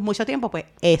mis hijos mucho tiempo, pues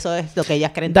eso es lo que ellas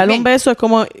creen Darle también. un beso es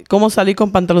como salir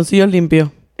con pantaloncillos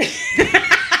limpios.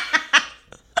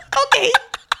 Ok.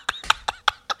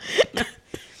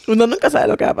 Uno nunca sabe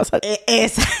lo que va a pasar.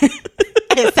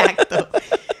 Exacto.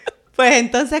 Pues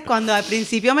entonces, cuando al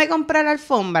principio me compré la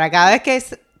alfombra, cada vez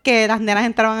que las nenas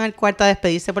entraban al cuarto a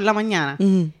despedirse por la mañana,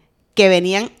 Uh-huh. que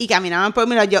venían y caminaban por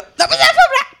mí, yo, ¡no pise la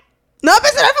alfombra! ¡No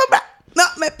pise la alfombra! ¡No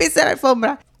me pise la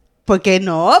alfombra! ¿Por qué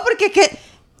no? Porque es que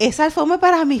esa alfombra es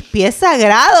para mis pies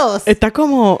sagrados. Está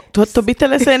como... ¿Tú viste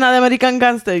la escena de American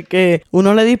Gangster? Que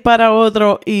uno le dispara a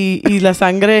otro y la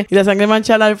sangre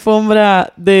mancha la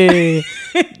alfombra de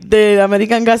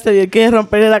American Gangster y él quiere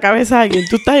romperle la cabeza a alguien.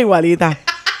 Tú estás igualita.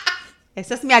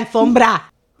 Esa es mi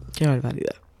alfombra. Qué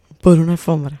barbaridad. Por una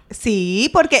alfombra. Sí,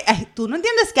 porque tú no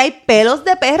entiendes que hay pelos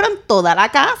de perro en toda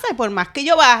la casa. Y por más que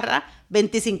yo barra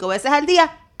 25 veces al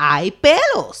día, hay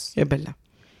pelos. Es verdad.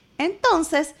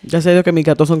 Entonces... Ya sé yo que mis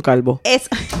gatos son calvos.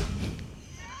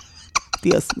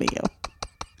 Dios mío.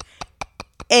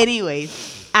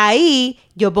 Anyways, ahí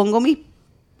yo pongo mis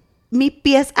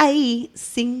pies ahí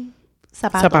sin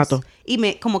zapatos.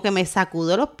 Y como que me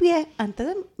sacudo los pies antes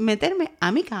de meterme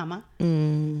a mi cama.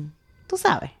 Tú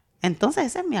sabes. Entonces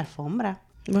esa es mi alfombra.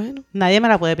 Bueno. Nadie me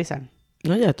la puede pisar.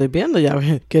 No, ya estoy viendo. Ya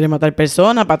quiere matar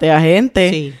personas, patea gente.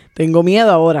 Sí. Tengo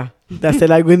miedo ahora de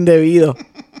hacer algo indebido.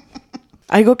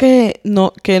 Algo que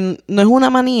no es una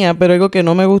manía, pero algo que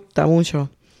no me gusta mucho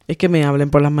es que me hablen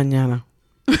por las mañanas.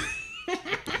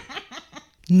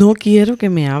 No quiero que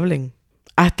me hablen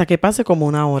hasta que pase como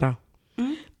una hora.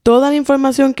 Toda la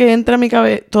información que entra a mi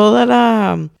cabeza,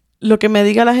 lo que me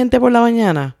diga la gente por la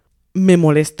mañana, me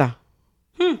molesta.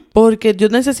 Porque yo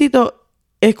necesito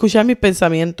escuchar mis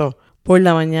pensamientos por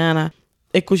la mañana,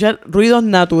 escuchar ruidos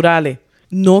naturales.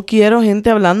 No quiero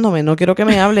gente hablándome, no quiero que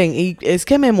me hablen. Y es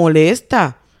que me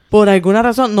molesta. Por alguna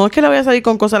razón, no es que le voy a salir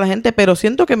con cosas a la gente, pero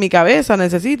siento que mi cabeza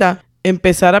necesita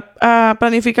empezar a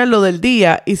planificar lo del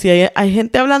día. Y si hay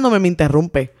gente hablándome, me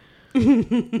interrumpe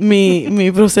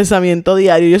mi procesamiento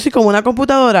diario. Yo soy como una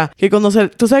computadora que cuando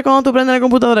tú sabes cuando tú prendes la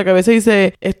computadora que a veces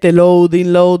dice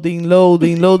loading.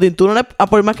 Tú no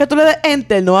por más que tú le des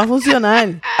enter, no va a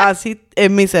funcionar. Así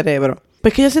es mi cerebro.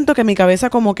 Pues que yo siento que mi cabeza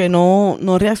como que no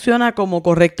reacciona como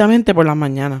correctamente por las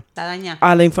mañanas. Está dañada.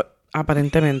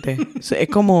 Aparentemente. Es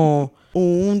como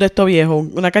un de estos viejos,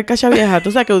 una carcacha vieja.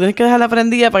 Tú sabes que tú tienes que dejarla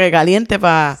prendida para que caliente,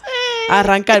 para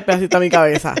arrancar el pedacito a mi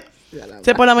cabeza. O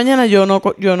sea, por la mañana yo no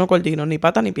coordino ni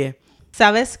pata ni pie.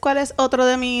 ¿Sabes cuál es otro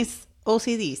de mis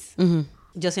OCDs? Uh-huh.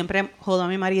 Yo siempre jodo a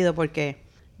mi marido porque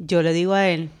yo le digo a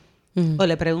él o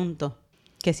le pregunto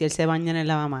que si él se baña en el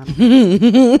lavamanos.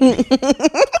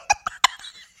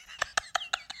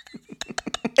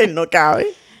 Él no cabe.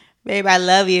 Babe, I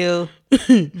love you.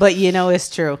 But you know it's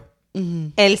true.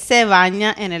 Él se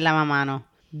baña en el lavamanos.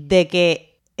 De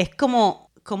que es como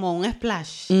un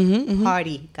splash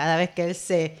party cada vez que él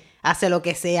se hace lo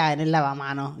que sea en el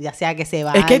lavamanos. Ya sea que se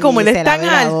bañe. Es que como él es tan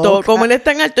alto,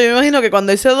 yo me imagino que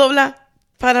cuando él se dobla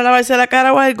para lavarse la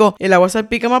cara o algo, el agua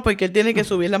salpica más porque él tiene que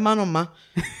subir las manos más.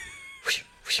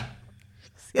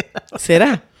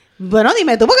 ¿Será? Bueno,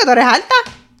 dime tú porque tú eres alta.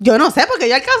 Yo no sé porque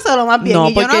yo alcanzo lo más bien. No,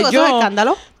 y yo no hago esos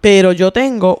escándalos. Pero yo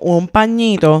tengo un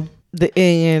pañito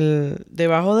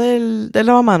debajo del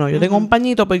lavamanos. Yo tengo un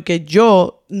pañito porque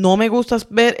yo no me gusta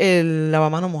ver el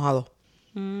lavamanos mojado.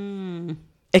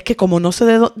 Es que como no sé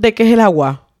de qué es el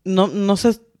agua, no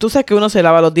sé. Tú sabes que uno se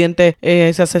lava los dientes,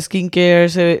 se hace skincare,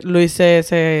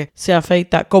 se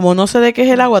afeita. Como no sé de qué es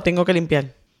el agua, tengo que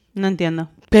limpiar. No entiendo.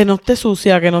 Que no esté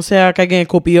sucia, que no sea que alguien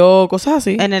escupió, cosas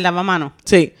así. ¿En el lavamanos?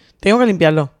 Sí, tengo que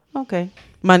limpiarlo. Ok.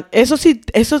 Man, eso sí,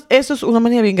 eso es una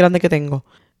manía bien grande que tengo.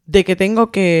 De que tengo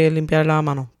que limpiar el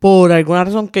lavamanos. Por alguna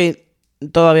razón que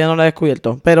todavía no la he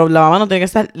descubierto. Pero el lavamanos tiene que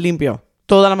estar limpio.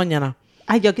 Toda la mañana.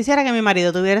 Ay, yo quisiera que mi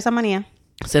marido tuviera esa manía.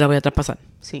 Se la voy a traspasar.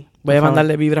 Sí. Voy a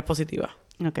mandarle vibras positivas.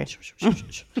 Ok.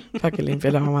 Para que limpie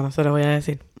el lavamanos, se lo voy a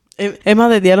decir. Es más,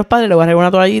 del Día de los Padres le voy a regalar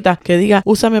una toallita que diga,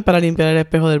 úsame para limpiar el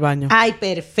espejo del baño. Ay,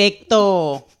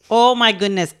 perfecto. Oh, my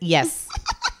goodness. Yes.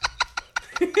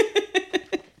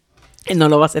 Él no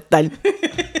lo va a aceptar.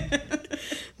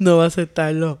 No va a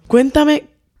aceptarlo. Cuéntame,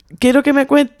 quiero que me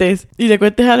cuentes y le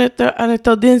cuentes a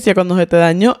nuestra audiencia cuando se te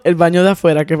dañó el baño de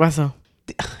afuera. ¿Qué pasó?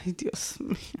 Ay, Dios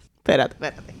mío. Espérate.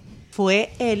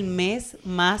 Fue el mes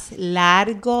más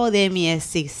largo de mi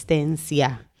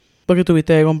existencia. Porque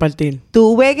tuviste que compartir.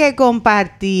 Tuve que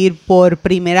compartir por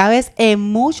primera vez en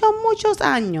muchos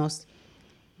años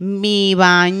mi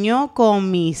baño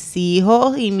con mis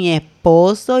hijos y mi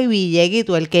esposo y Villegas y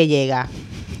tú el que llega.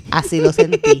 Así lo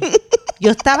sentí.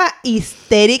 Yo estaba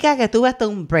histérica que tuve hasta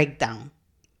un breakdown.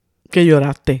 ¿Qué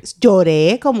lloraste?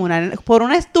 Lloré por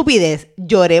una estupidez.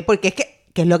 Lloré porque es que,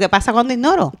 ¿qué es lo que pasa cuando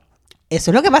ignoro?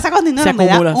 Eso es lo que pasa cuando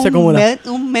ignoro. Se acumula.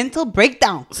 Un mental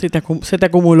breakdown. Se te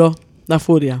acumuló la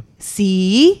furia.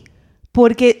 Sí,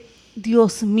 porque,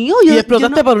 Dios mío. Y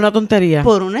explotaste por una tontería.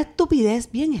 Por una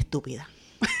estupidez bien estúpida.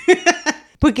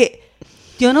 Porque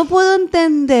yo no puedo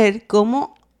entender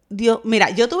cómo Mira,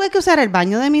 yo tuve que usar el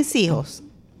baño de mis hijos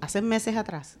hace meses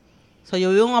atrás. Yo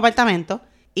vivo en un apartamento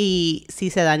y si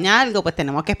se daña algo, pues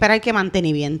tenemos que esperar que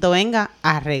mantenimiento venga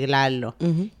a arreglarlo.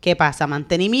 ¿Qué pasa?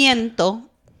 Mantenimiento,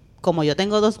 como yo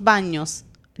tengo 2 baños,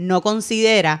 no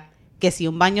considera que si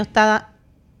un baño está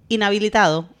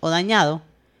inhabilitado o dañado,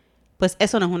 pues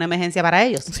eso no es una emergencia para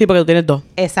ellos. Sí, porque tú tienes 2.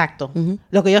 Exacto.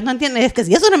 Lo que ellos no entienden es que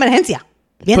si eso es una emergencia,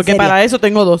 bien porque seria, para eso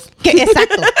tengo 2.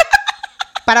 Exacto.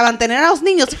 Para mantener a los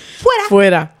niños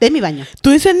fuera de mi baño. Tú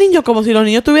dices niños como si los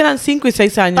niños tuvieran 5 y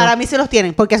 6 años. Para mí se los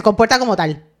tienen, porque se comporta como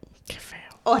tal. Qué feo.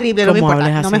 Horrible, no me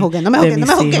importa. No me juzguen, no me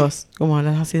juzguen. Hijos. ¿Cómo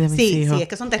hablas así de mis hijos? Sí, es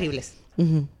que son terribles.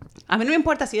 A mí no me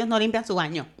importa si ellos no limpian su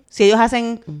baño. Si ellos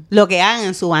hacen lo que hagan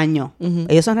en su baño,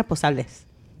 ellos son responsables.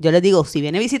 Yo les digo, si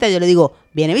viene visita,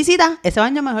 viene visita, ese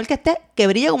baño es mejor que esté, que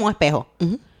brille como un espejo.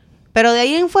 Pero de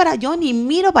ahí en fuera, yo ni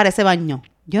miro para ese baño.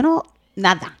 Yo no,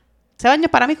 nada. Ese baño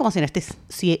es para mí como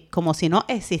si no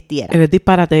existiera. Eres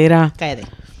disparatera. Cállate.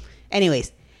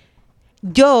 Anyways,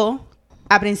 yo,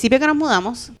 a principio que nos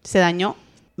mudamos, se dañó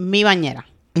mi bañera.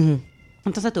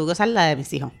 Entonces tuve que usar la de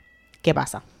mis hijos. ¿Qué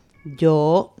pasa?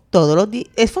 Yo todos los días...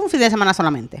 Fue un fin de semana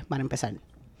solamente, para empezar.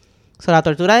 La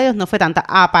tortura de ellos no fue tanta.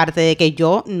 Aparte de que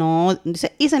yo no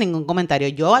hice ningún comentario.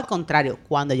 Yo, al contrario,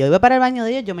 cuando yo iba para el baño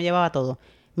de ellos, yo me llevaba todo.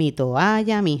 Mi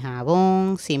toalla, mi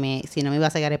jabón, si no me iba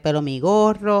a secar el pelo, mi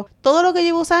gorro. Todo lo que yo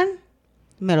iba a usar,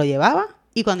 me lo llevaba.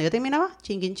 Y cuando yo terminaba,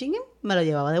 chinguín, me lo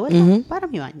llevaba de vuelta para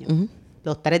mi baño.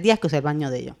 Los 3 días que usé el baño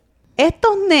de ellos.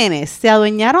 Estos nenes se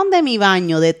adueñaron de mi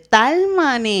baño de tal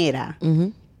manera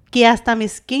que hasta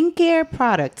mis skincare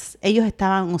products ellos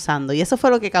estaban usando. Y eso fue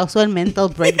lo que causó el mental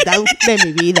breakdown de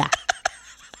mi vida.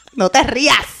 No te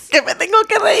rías. Que me tengo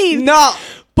que reír. No.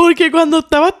 Porque cuando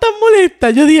estabas tan molesta,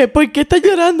 yo dije, ¿por qué estás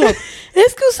llorando? Es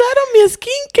que usaron mi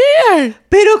skincare.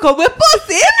 Pero ¿cómo es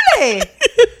posible?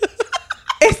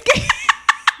 Es que...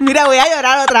 Mira, voy a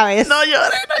llorar otra vez. No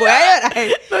llores, voy a llorar.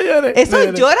 No llores. Eso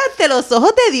llora ante los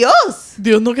ojos de Dios.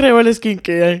 Dios no creó el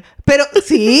skincare. Pero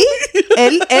sí,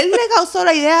 él le causó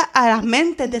la idea a las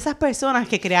mentes de esas personas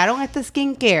que crearon este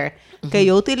skincare que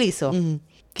yo utilizo.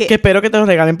 Que espero que te lo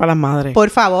regalen para las madres. Por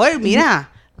favor, mira.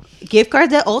 Gift card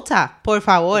de Ulta, por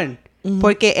favor.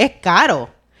 Porque es caro.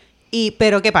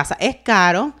 Pero ¿qué pasa? Es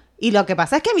caro. Y lo que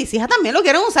pasa es que mis hijas también lo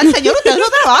quieren usar. Señor, ustedes no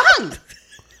trabajan.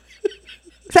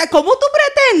 O sea, ¿cómo tú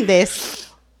pretendes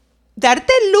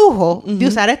darte el lujo de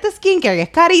usar este skincare que es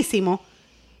carísimo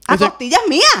a costillas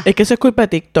mías. Es que eso es culpa de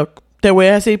TikTok. Te voy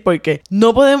a decir por qué.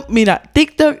 No podemos... Mira,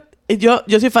 TikTok... Yo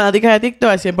soy fanática de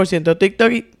TikTok al 100%.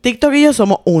 TikTok y yo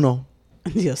somos uno.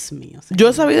 Dios mío. Yo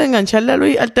he sabido engancharle a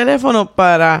Luis al teléfono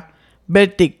para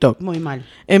ver TikTok. Muy mal.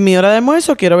 En mi hora de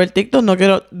almuerzo quiero ver TikTok. No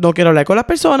quiero hablar con las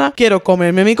personas. Quiero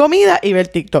comerme mi comida y ver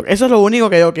TikTok. Eso es lo único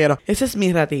que yo quiero. Ese es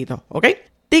mi ratito, ¿ok?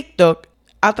 TikTok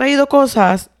ha traído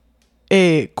cosas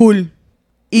cool.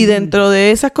 Y dentro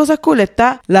de esas cosas cool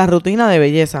está la rutina de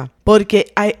belleza.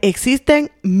 Porque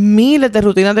existen miles de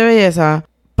rutinas de belleza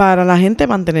para la gente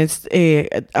mantenerse,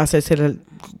 hacerse,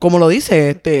 como lo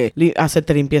dice,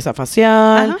 hacerte limpieza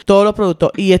facial, todos los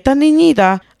productos. Y estas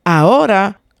niñitas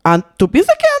ahora... ¿Tú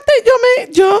piensas que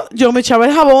antes yo me echaba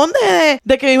el jabón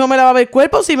de que mi mamá me lavaba el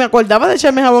cuerpo? Si me acordaba de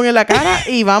echarme jabón en la cara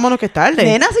y vámonos que es tarde.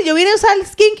 Nena, si yo vine a usar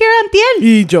skincare antier.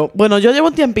 Y yo llevo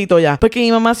un tiempito ya. Porque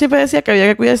mi mamá siempre decía que había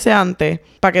que cuidarse antes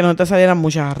para que no te salieran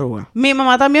muchas arrugas. Mi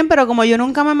mamá también, pero como yo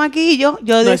nunca me maquillo,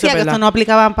 yo decía que esto no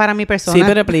aplicaba para mi persona. Sí,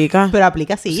 pero aplica. Pero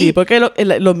aplica, sí. Sí, porque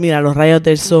mira, los rayos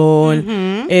del sol,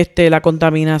 la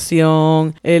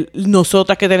contaminación,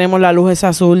 nosotras que tenemos la luz esa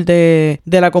azul de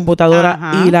la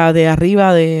computadora y la de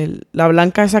arriba, de la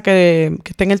blanca esa que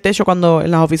está en el techo cuando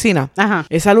en las oficinas. Ajá.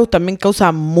 Esa luz también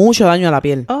causa mucho daño a la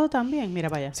piel. Oh, también, mira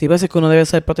para allá. Sí, pues es que uno debe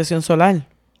hacer protección solar.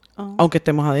 Aunque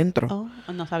estemos adentro.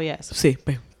 Oh, no sabía eso. Sí,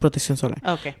 pues, protección solar.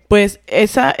 Ok. Pues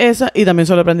esa, y también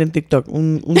solo aprendí en TikTok.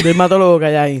 Un dermatólogo que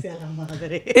hay ahí.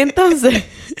 Entonces,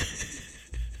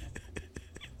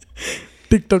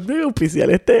 TikTok no es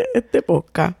oficial, este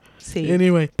podcast. Sí.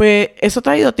 Anyway, pues eso ha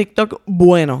traído TikTok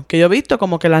bueno. Que yo he visto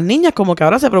como que las niñas como que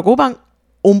ahora se preocupan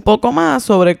un poco más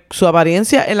sobre su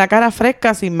apariencia en la cara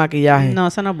fresca sin maquillaje. No,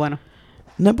 eso no es bueno.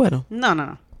 ¿No es bueno?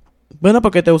 No. Bueno,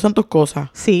 porque te usan tus cosas.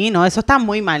 Sí, no, eso está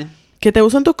muy mal. ¿Que te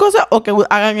usen tus cosas o que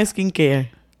hagan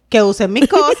skincare? Que usen mis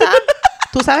cosas.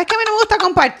 Tú sabes que a mí no me gusta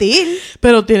compartir.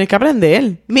 Pero tienes que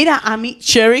aprender. Mira, a mí...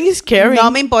 Sharing is caring.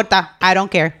 No me importa. I don't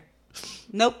care.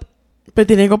 Nope. Pero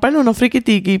tienes que comprarle unos friki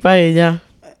tiki para ella.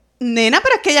 Nena,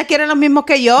 pero es que ellas quieren los mismos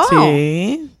que yo.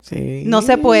 Sí. No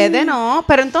se puede, no.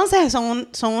 Pero entonces son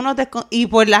unos... Y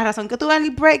por la razón que tuve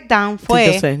el breakdown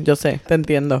fue... Sí, yo sé. Te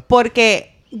entiendo.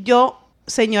 Porque yo,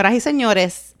 señoras y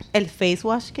señores, el face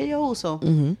wash que yo uso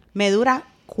me dura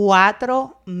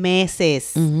 4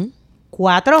 meses.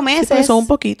 4 meses. Sí, eso es un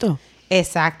poquito.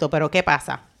 Exacto, pero ¿qué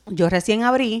pasa? Yo recién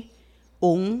abrí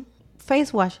un face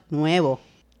wash nuevo.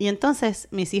 Y entonces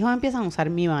mis hijos empiezan a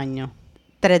usar mi baño.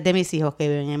 3 de mis hijos que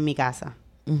viven en mi casa.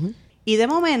 Y de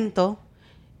momento,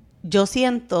 yo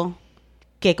siento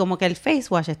que como que el face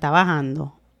wash está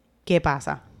bajando. ¿Qué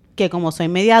pasa? Que como soy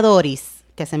mediadoris,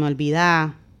 que se me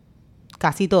olvida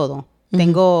casi todo.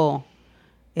 Tengo,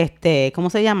 ¿cómo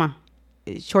se llama?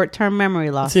 Short term memory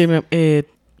loss. Sí,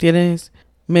 tienes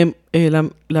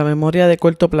la memoria de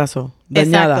corto plazo.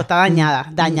 Dañada. Exacto, está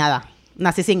dañada.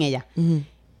 Nací sin ella.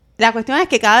 La cuestión es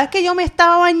que cada vez que yo me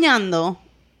estaba bañando,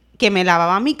 que me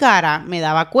lavaba mi cara, me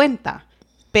daba cuenta.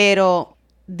 Pero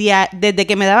desde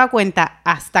que me daba cuenta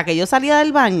hasta que yo salía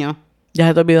del baño, ya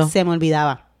se te olvidó. Se me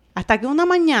olvidaba. Hasta que una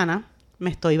mañana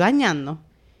me estoy bañando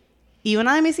y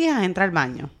una de mis hijas entra al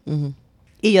baño.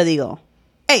 Y yo digo,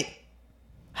 hey,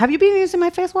 have you been using my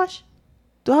face wash?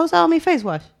 ¿Tú has usado mi face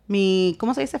wash?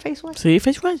 ¿Cómo se dice face wash? Sí,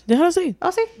 face wash, déjalo así.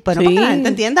 ¿Oh, sí? Bueno, para que la gente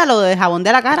entienda lo de jabón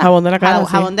de la cara. Jabón de la cara,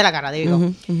 Jabón de la cara, digo.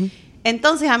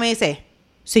 Entonces ella me dice,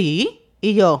 sí.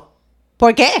 Y yo,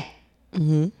 ¿por qué?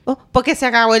 Oh, porque se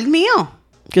acabó el mío.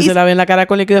 Que se laven la cara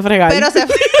con líquido de fregar. Pero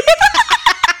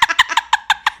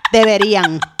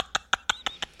deberían.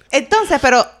 Entonces,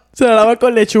 pero... Se la lavan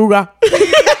con lechuga.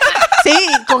 Sí,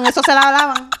 con eso se la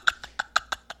lavan.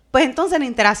 Pues entonces la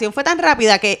interacción fue tan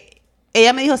rápida que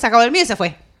ella me dijo, se acabó el mío y se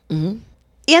fue.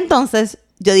 Y entonces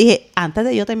yo dije, antes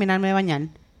de yo terminarme de bañar,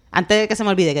 antes de que se me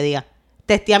olvide que diga,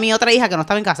 testé a mi otra hija que no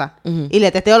estaba en casa y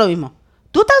le testeo lo mismo.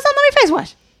 ¿Tú estás usando mi face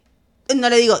wash? No,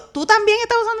 le digo, ¿tú también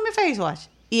estás usando mi face wash?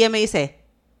 Y él me dice,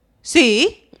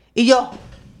 sí. Y yo,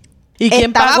 ¿y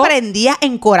quién pagó? Estaba prendida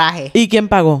en coraje. ¿Y quién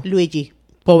pagó? Luigi.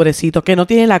 Pobrecito, que no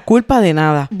tiene la culpa de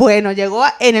nada. Bueno, llegó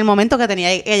en el momento que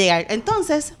tenía que llegar.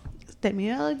 Entonces,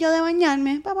 termino yo de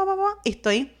bañarme,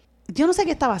 y yo no sé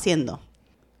qué estaba haciendo.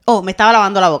 Oh, me estaba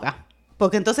lavando la boca.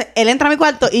 Porque entonces él entra a mi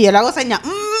cuarto y yo le hago señas.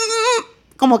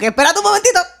 Como que espérate un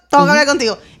momentito, tengo que hablar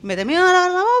contigo. Me termino de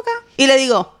lavar la boca y le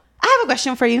digo, I have a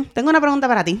question for you. Tengo una pregunta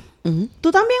para ti.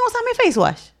 ¿Tú también usas mi face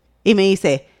wash? Y me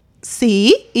dice,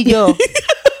 sí. Y yo,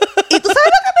 ¿y tú sabes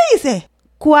lo que me dice?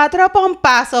 4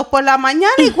 pompazos por la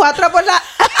mañana y 4 por la...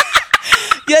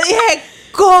 Yo dije,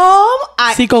 ¿cómo?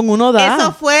 Ay, sí, con uno da.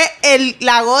 Eso fue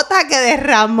la gota que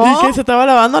derramó. ¿Y que se estaba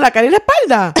lavando la cara y la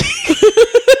espalda?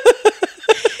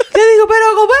 digo, pero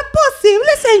 ¿cómo es posible,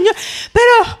 señor?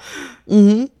 Pero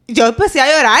yo empecé a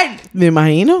llorar. Me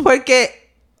imagino.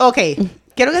 Porque, ok,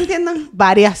 quiero que entiendan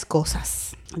varias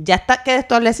cosas. Ya está quedado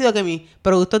establecido que mis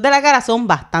productos de la cara son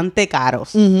bastante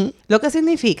caros. Lo que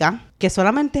significa que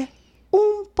solamente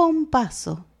un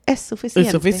pompazo es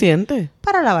suficiente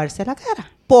para lavarse la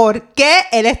cara. ¿Por qué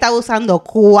él está usando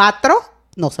 4?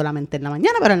 No solamente en la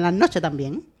mañana, pero en la noche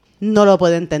también. No lo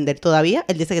puedo entender todavía.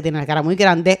 Él dice que tiene la cara muy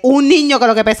grande. Un niño que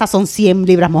lo que pesa son 100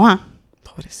 libras mojadas.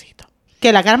 Pobrecito.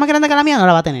 Que la cara más grande que la mía no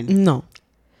la va a tener. No,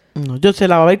 yo se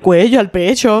lavaba el cuello, el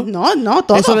pecho. No,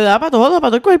 todo. Eso le da para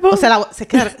todo el cuerpo. O sea,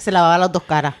 se lavaba las dos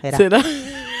caras. ¿Será?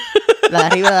 La de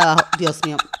arriba y la de abajo. Dios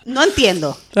mío. No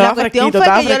entiendo. Estaba La cuestión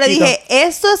fresquito, fue que yo le dije,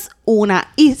 eso es una.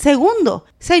 Y segundo,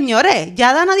 señores,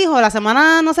 ya Dana dijo la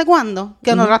semana no sé cuándo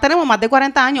que nosotras tenemos más de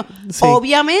 40 años. Sí.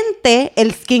 Obviamente,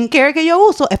 el skincare que yo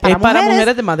uso es para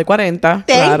mujeres de más de 40. Thank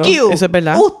Claro, you. eso es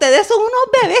verdad. Ustedes son unos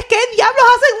bebés. ¿Qué diablos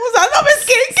hacen usando mi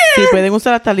skincare? Sí, pueden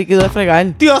usar hasta líquido de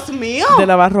fregar. Dios mío. De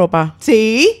lavar ropa.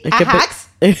 Sí. Es que Ajax.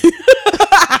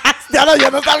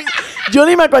 yo no sabía. Yo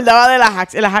ni me acordaba de la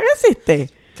Ajax. ¿El Ajax existe?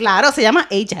 Claro, se llama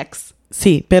Ajax.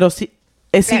 Sí, pero sí.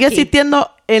 Sigue Aquí. existiendo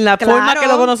en la forma que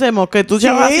lo conocemos, que tú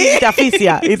llamas así y te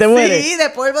asfixia y te mueres. Sí, de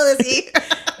polvo de sí.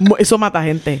 Eso mata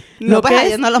gente. No, pues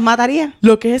ayer no los mataría.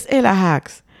 Lo que es el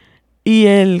Ajax y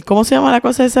el... ¿Cómo se llama la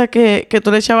cosa esa que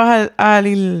tú le echabas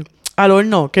al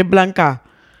horno? Que es blanca.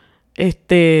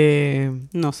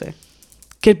 No sé.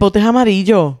 Que el pote es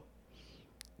amarillo.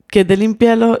 Que es de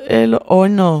limpiar el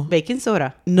horno. Baking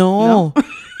soda. No.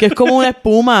 Que es como una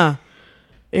espuma.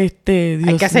 Dios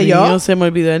 ¿qué sé mío, yo? se me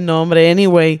olvidó el nombre.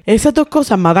 Anyway, esas dos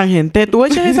cosas matan gente. Tú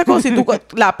echas esa cosa y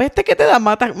la peste que te da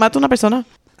mata a una persona.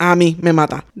 A mí me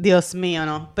mata. Dios mío,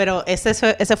 no. Pero ese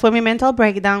fue mi mental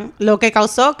breakdown. Lo que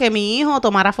causó que mi hijo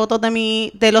tomara fotos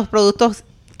de los productos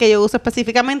que yo uso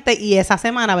específicamente. Y esa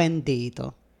semana,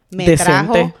 bendito, me Decente.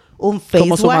 trajo un face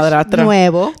Como su wash madrastra.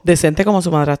 nuevo. Decente como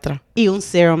su madrastra. Y un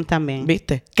serum también.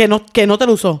 ¿Viste? Que no te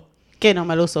lo usó. Que no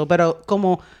me lo usó. Pero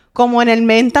como en el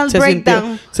mental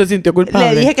breakdown, Se sintió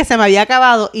culpable. le dije que se me había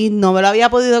acabado y no me lo había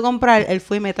podido comprar. Él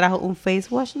fue y me trajo un face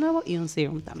wash nuevo y un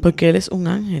serum también. Porque él es un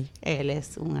ángel. Él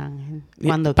es un ángel. Y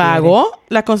Cuando pagó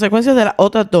las consecuencias de las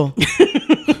otras dos.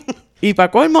 Y para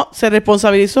colmo, se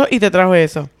responsabilizó y te trajo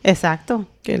eso. quiere. Exacto.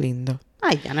 Qué lindo.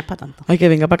 Ay, ya no es para tanto. Ay, que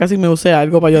venga para acá si me use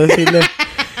algo para yo decirle.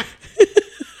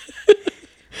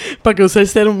 Para que use el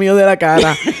serum mío de la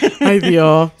cara. Ay,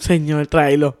 Dios. Señor,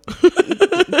 tráelo.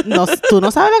 No, tú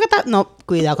no sabes lo que está... No,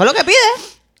 cuidado con lo que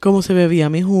pides. ¿Cómo se bebía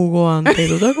mi jugo antes?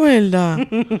 ¿Tú te acuerdas?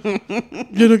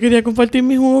 Yo no quería compartir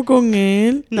mi jugo con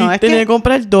él. No, y es tenía que- que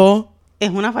comprar 2. Es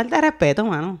una falta de respeto,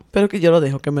 mano. Pero que yo lo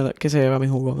dejo que se beba mi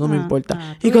jugo. No me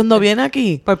importa. tú Y cuando viste. viene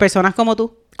aquí... Por personas como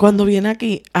tú.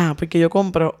 porque yo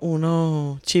compro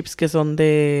unos chips que son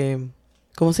de...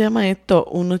 ¿Cómo se llama esto?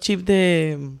 Unos chips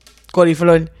de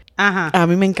coliflor. Ajá. A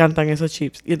mí me encantan esos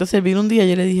chips. Y entonces vino un día y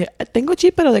yo le dije, tengo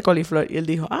chips pero de coliflor. Y él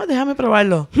dijo, déjame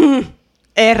probarlo.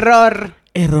 Error.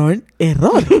 Error.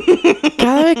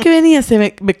 Cada vez que venía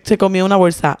se comía una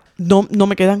bolsa. No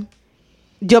me quedan.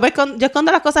 Yo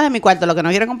escondo las cosas en mi cuarto, lo que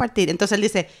no quiero compartir. Entonces él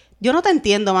dice, yo no te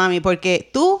entiendo, mami, porque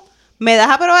tú me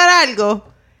das a probar algo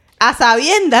a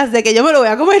sabiendas de que yo me lo voy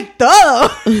a comer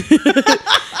todo.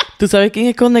 ¿Tú sabes quién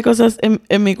esconde cosas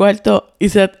en mi cuarto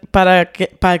para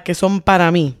que son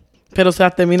para mí? Pero se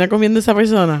las termina comiendo esa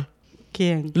persona.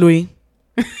 ¿Quién? Luis.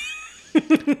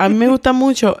 A mí me gustan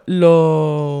mucho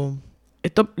de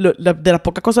las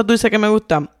pocas cosas dulces que me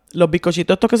gustan, los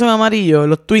bizcochitos estos que son amarillos,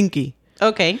 los Twinkies.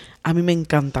 Ok. A mí me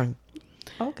encantan.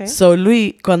 Ok. So,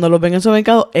 Luis, cuando los ven en su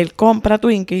mercado, él compra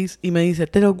Twinkies y me dice,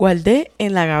 te los guardé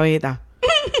en la gaveta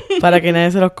para que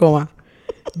nadie se los coma.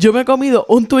 Yo me he comido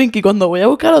un Twinkie cuando voy a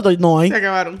buscar otro, no hay. Se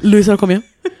acabaron. Luis se los comió.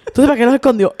 Entonces, ¿para qué los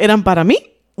escondió? ¿Eran para mí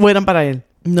o eran para él?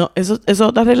 No, eso es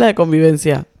otra regla de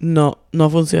convivencia. No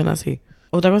funciona así.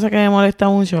 Otra cosa que me molesta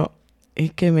mucho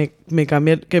es que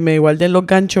me guarden los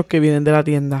ganchos que vienen de la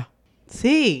tienda.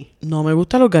 Sí. No me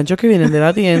gustan los ganchos que vienen de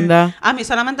la tienda. A mí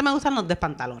solamente me gustan los de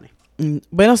pantalones.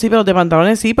 Bueno, sí, pero los de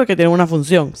pantalones sí, porque tienen una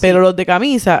función. Sí. Pero los de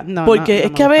camisa, No, porque no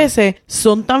es que a veces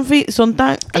son tan...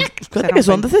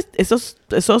 Esos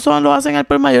los hacen al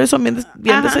por mayor y son bien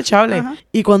desechables. Ajá.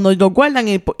 Y cuando los guardan,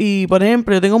 y por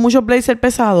ejemplo, yo tengo muchos blazers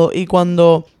pesados y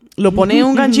cuando lo ponen en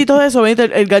un ganchito de eso,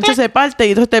 el gancho se parte y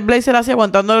entonces el blazer hace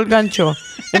aguantando el gancho.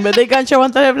 En vez del gancho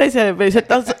aguantar el blazer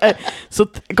está...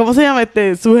 ¿cómo se llama?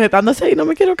 Sujetándose y no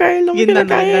me quiero caer.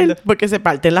 Guindando. Porque se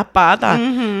parten las patas.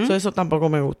 Ujú. Eso tampoco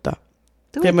me gusta.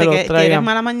 ¿Tú Que me viste los que traigan. eres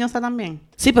mala mañosa también?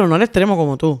 Sí, pero no al extremo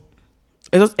como tú.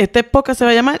 Este podcast se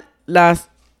va a llamar las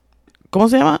 ¿Cómo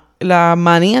se llama? Las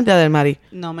manías de Adelmari.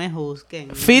 No me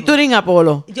juzguen. Featuring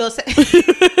Apolo. Yo sé.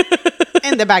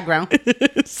 In the background.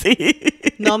 Sí.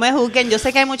 No me juzguen. Yo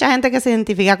sé que hay mucha gente que se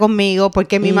identifica conmigo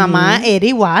porque mi mamá era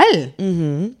igual.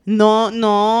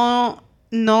 No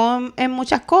en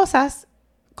muchas cosas,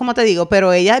 como te digo,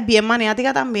 pero ella es bien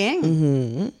maniática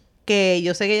también. Que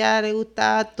yo sé que a ella le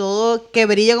gusta todo que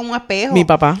brille como un espejo. Mi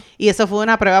papá. Y eso fue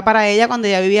una prueba para ella cuando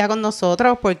ella vivía con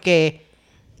nosotros porque,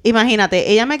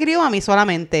 imagínate, ella me crió a mí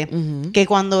solamente. Que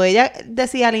cuando ella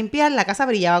decía limpiar, la casa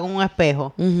brillaba como un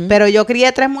espejo. Pero yo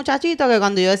crié 3 muchachitos que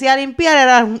cuando yo decía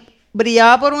limpiar,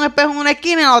 brillaba por un espejo en una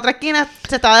esquina y en la otra esquina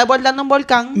se estaba desbordando un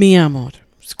volcán. Mi amor,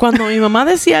 cuando mi mamá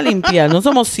decía limpiar, no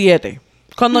somos 7.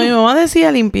 Cuando mi mamá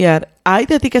decía limpiar, ay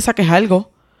de ti que saques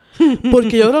algo.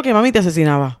 Porque yo creo que mami te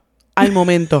asesinaba al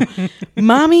momento.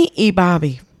 Mami y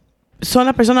papi son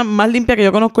las personas más limpias que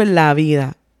yo conozco en la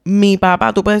vida. Mi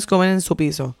papá, tú puedes comer en su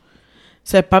piso. O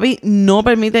sea, papi no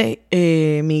permite...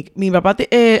 mi papá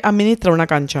administra una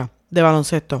cancha de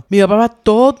baloncesto. Mi papá va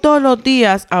todos los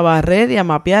días a barrer y a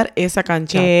mapear esa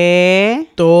cancha. ¿Qué?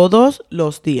 Todos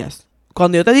los días.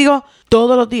 Cuando yo te digo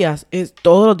todos los días, es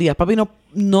todos los días. Papi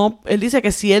no, él dice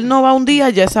que si él no va un día,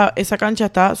 ya esa cancha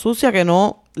está sucia, que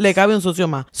no le cabe un sucio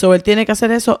más. So, él tiene que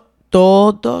hacer eso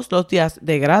todos los días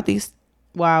de gratis.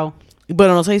 Wow.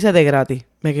 Bueno, no se dice de gratis,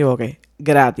 me equivoqué.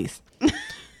 Gratis.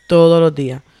 Todos los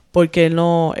días. Porque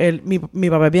mi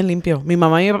papá es bien limpio. Mi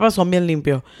mamá y mi papá son bien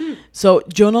limpios. So,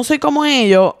 yo no soy como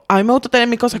ellos. A mí me gusta tener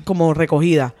mis cosas como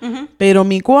recogidas. Pero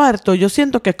mi cuarto, yo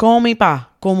siento que es como mi paz.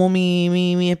 Como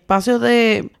mi espacio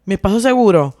mi espacio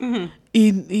seguro.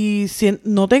 Y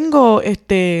no tengo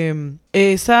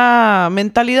esa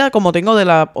mentalidad como tengo de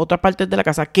las otras partes de la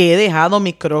casa. Que he dejado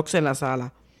mis Crocs en la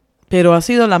sala. Pero ha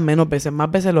sido las menos veces. Más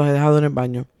veces los he dejado en el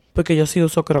baño. Porque yo sí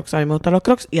uso Crocs. A mí me gustan los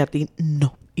Crocs y a ti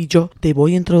no. Y yo te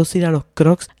voy a introducir a los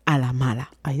Crocs a la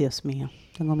mala. Ay, Dios mío.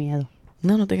 Tengo miedo.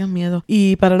 No tengas miedo.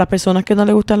 Y para las personas que no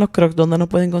les gustan los Crocs, ¿dónde nos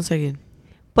pueden conseguir?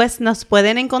 Pues nos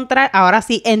pueden encontrar, ahora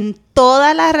sí, en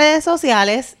todas las redes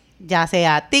sociales, ya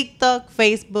sea TikTok,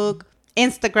 Facebook,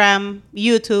 Instagram,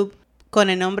 YouTube, con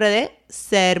el nombre de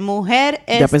Ser Mujer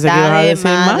Ya pensé que ibas a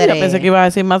decir más. Ya pensé que ibas a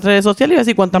decir más redes sociales y iba a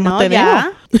decir cuántas más tenemos.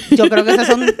 Ya. Yo creo que esas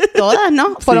son todas,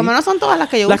 ¿no? Por lo menos son todas las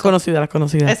que yo uso. Las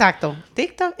conocidas. Exacto.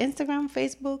 TikTok, Instagram,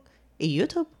 Facebook y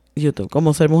YouTube. YouTube,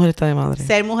 como Ser Mujer está de madre.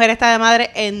 Ser Mujer está de madre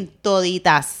en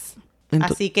toditas.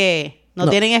 Así que no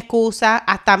tienen excusa.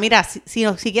 Hasta, mira,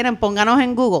 si quieren, pónganos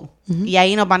en Google. Y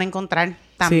ahí nos van a encontrar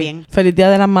también. Sí. Feliz Día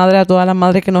de las Madres a todas las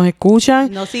madres que nos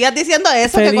escuchan. No sigas diciendo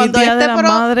eso, Feliz que cuando Día este de las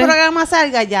Madres. programa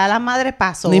salga, ya las madres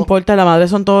pasó. No importa, las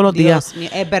madres son todos los días. Dios mío,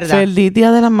 es verdad. Feliz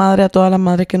Día de las Madres a todas las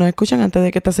madres que nos escuchan. Antes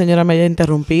de que esta señora me haya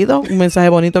interrumpido, un mensaje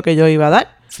bonito que yo iba a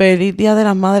dar. Feliz Día de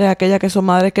las Madres a aquellas que son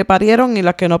madres que parieron y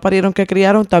las que no parieron que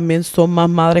criaron también son más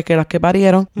madres que las que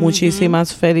parieron.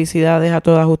 Muchísimas felicidades a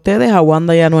todas ustedes, a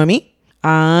Wanda y a Noemí,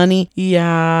 a Ani y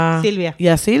a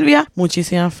Silvia.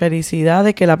 Muchísimas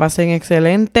felicidades, que la pasen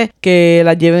excelente, que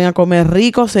las lleven a comer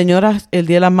rico. Señoras, el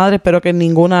Día de las Madres espero que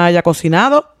ninguna haya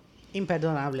cocinado.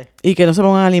 Imperdonable. Y que no se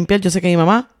pongan a limpiar. Yo sé que mi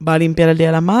mamá va a limpiar el Día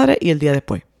de las Madres y el día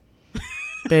después.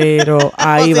 Pero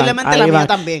ahí posiblemente la mía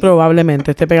también. Probablemente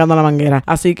esté pegando la manguera.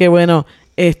 Así que bueno,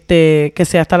 que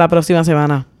sea hasta la próxima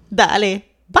semana. Dale.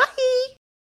 Bye.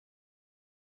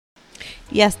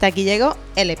 Y hasta aquí llegó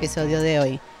el episodio de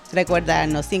hoy. Recuerda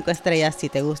darnos 5 estrellas si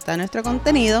te gusta nuestro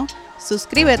contenido.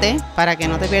 Suscríbete para que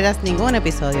no te pierdas ningún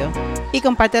episodio. Y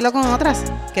compártelo con otras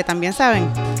que también saben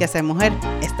que ser mujer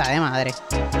está de madre.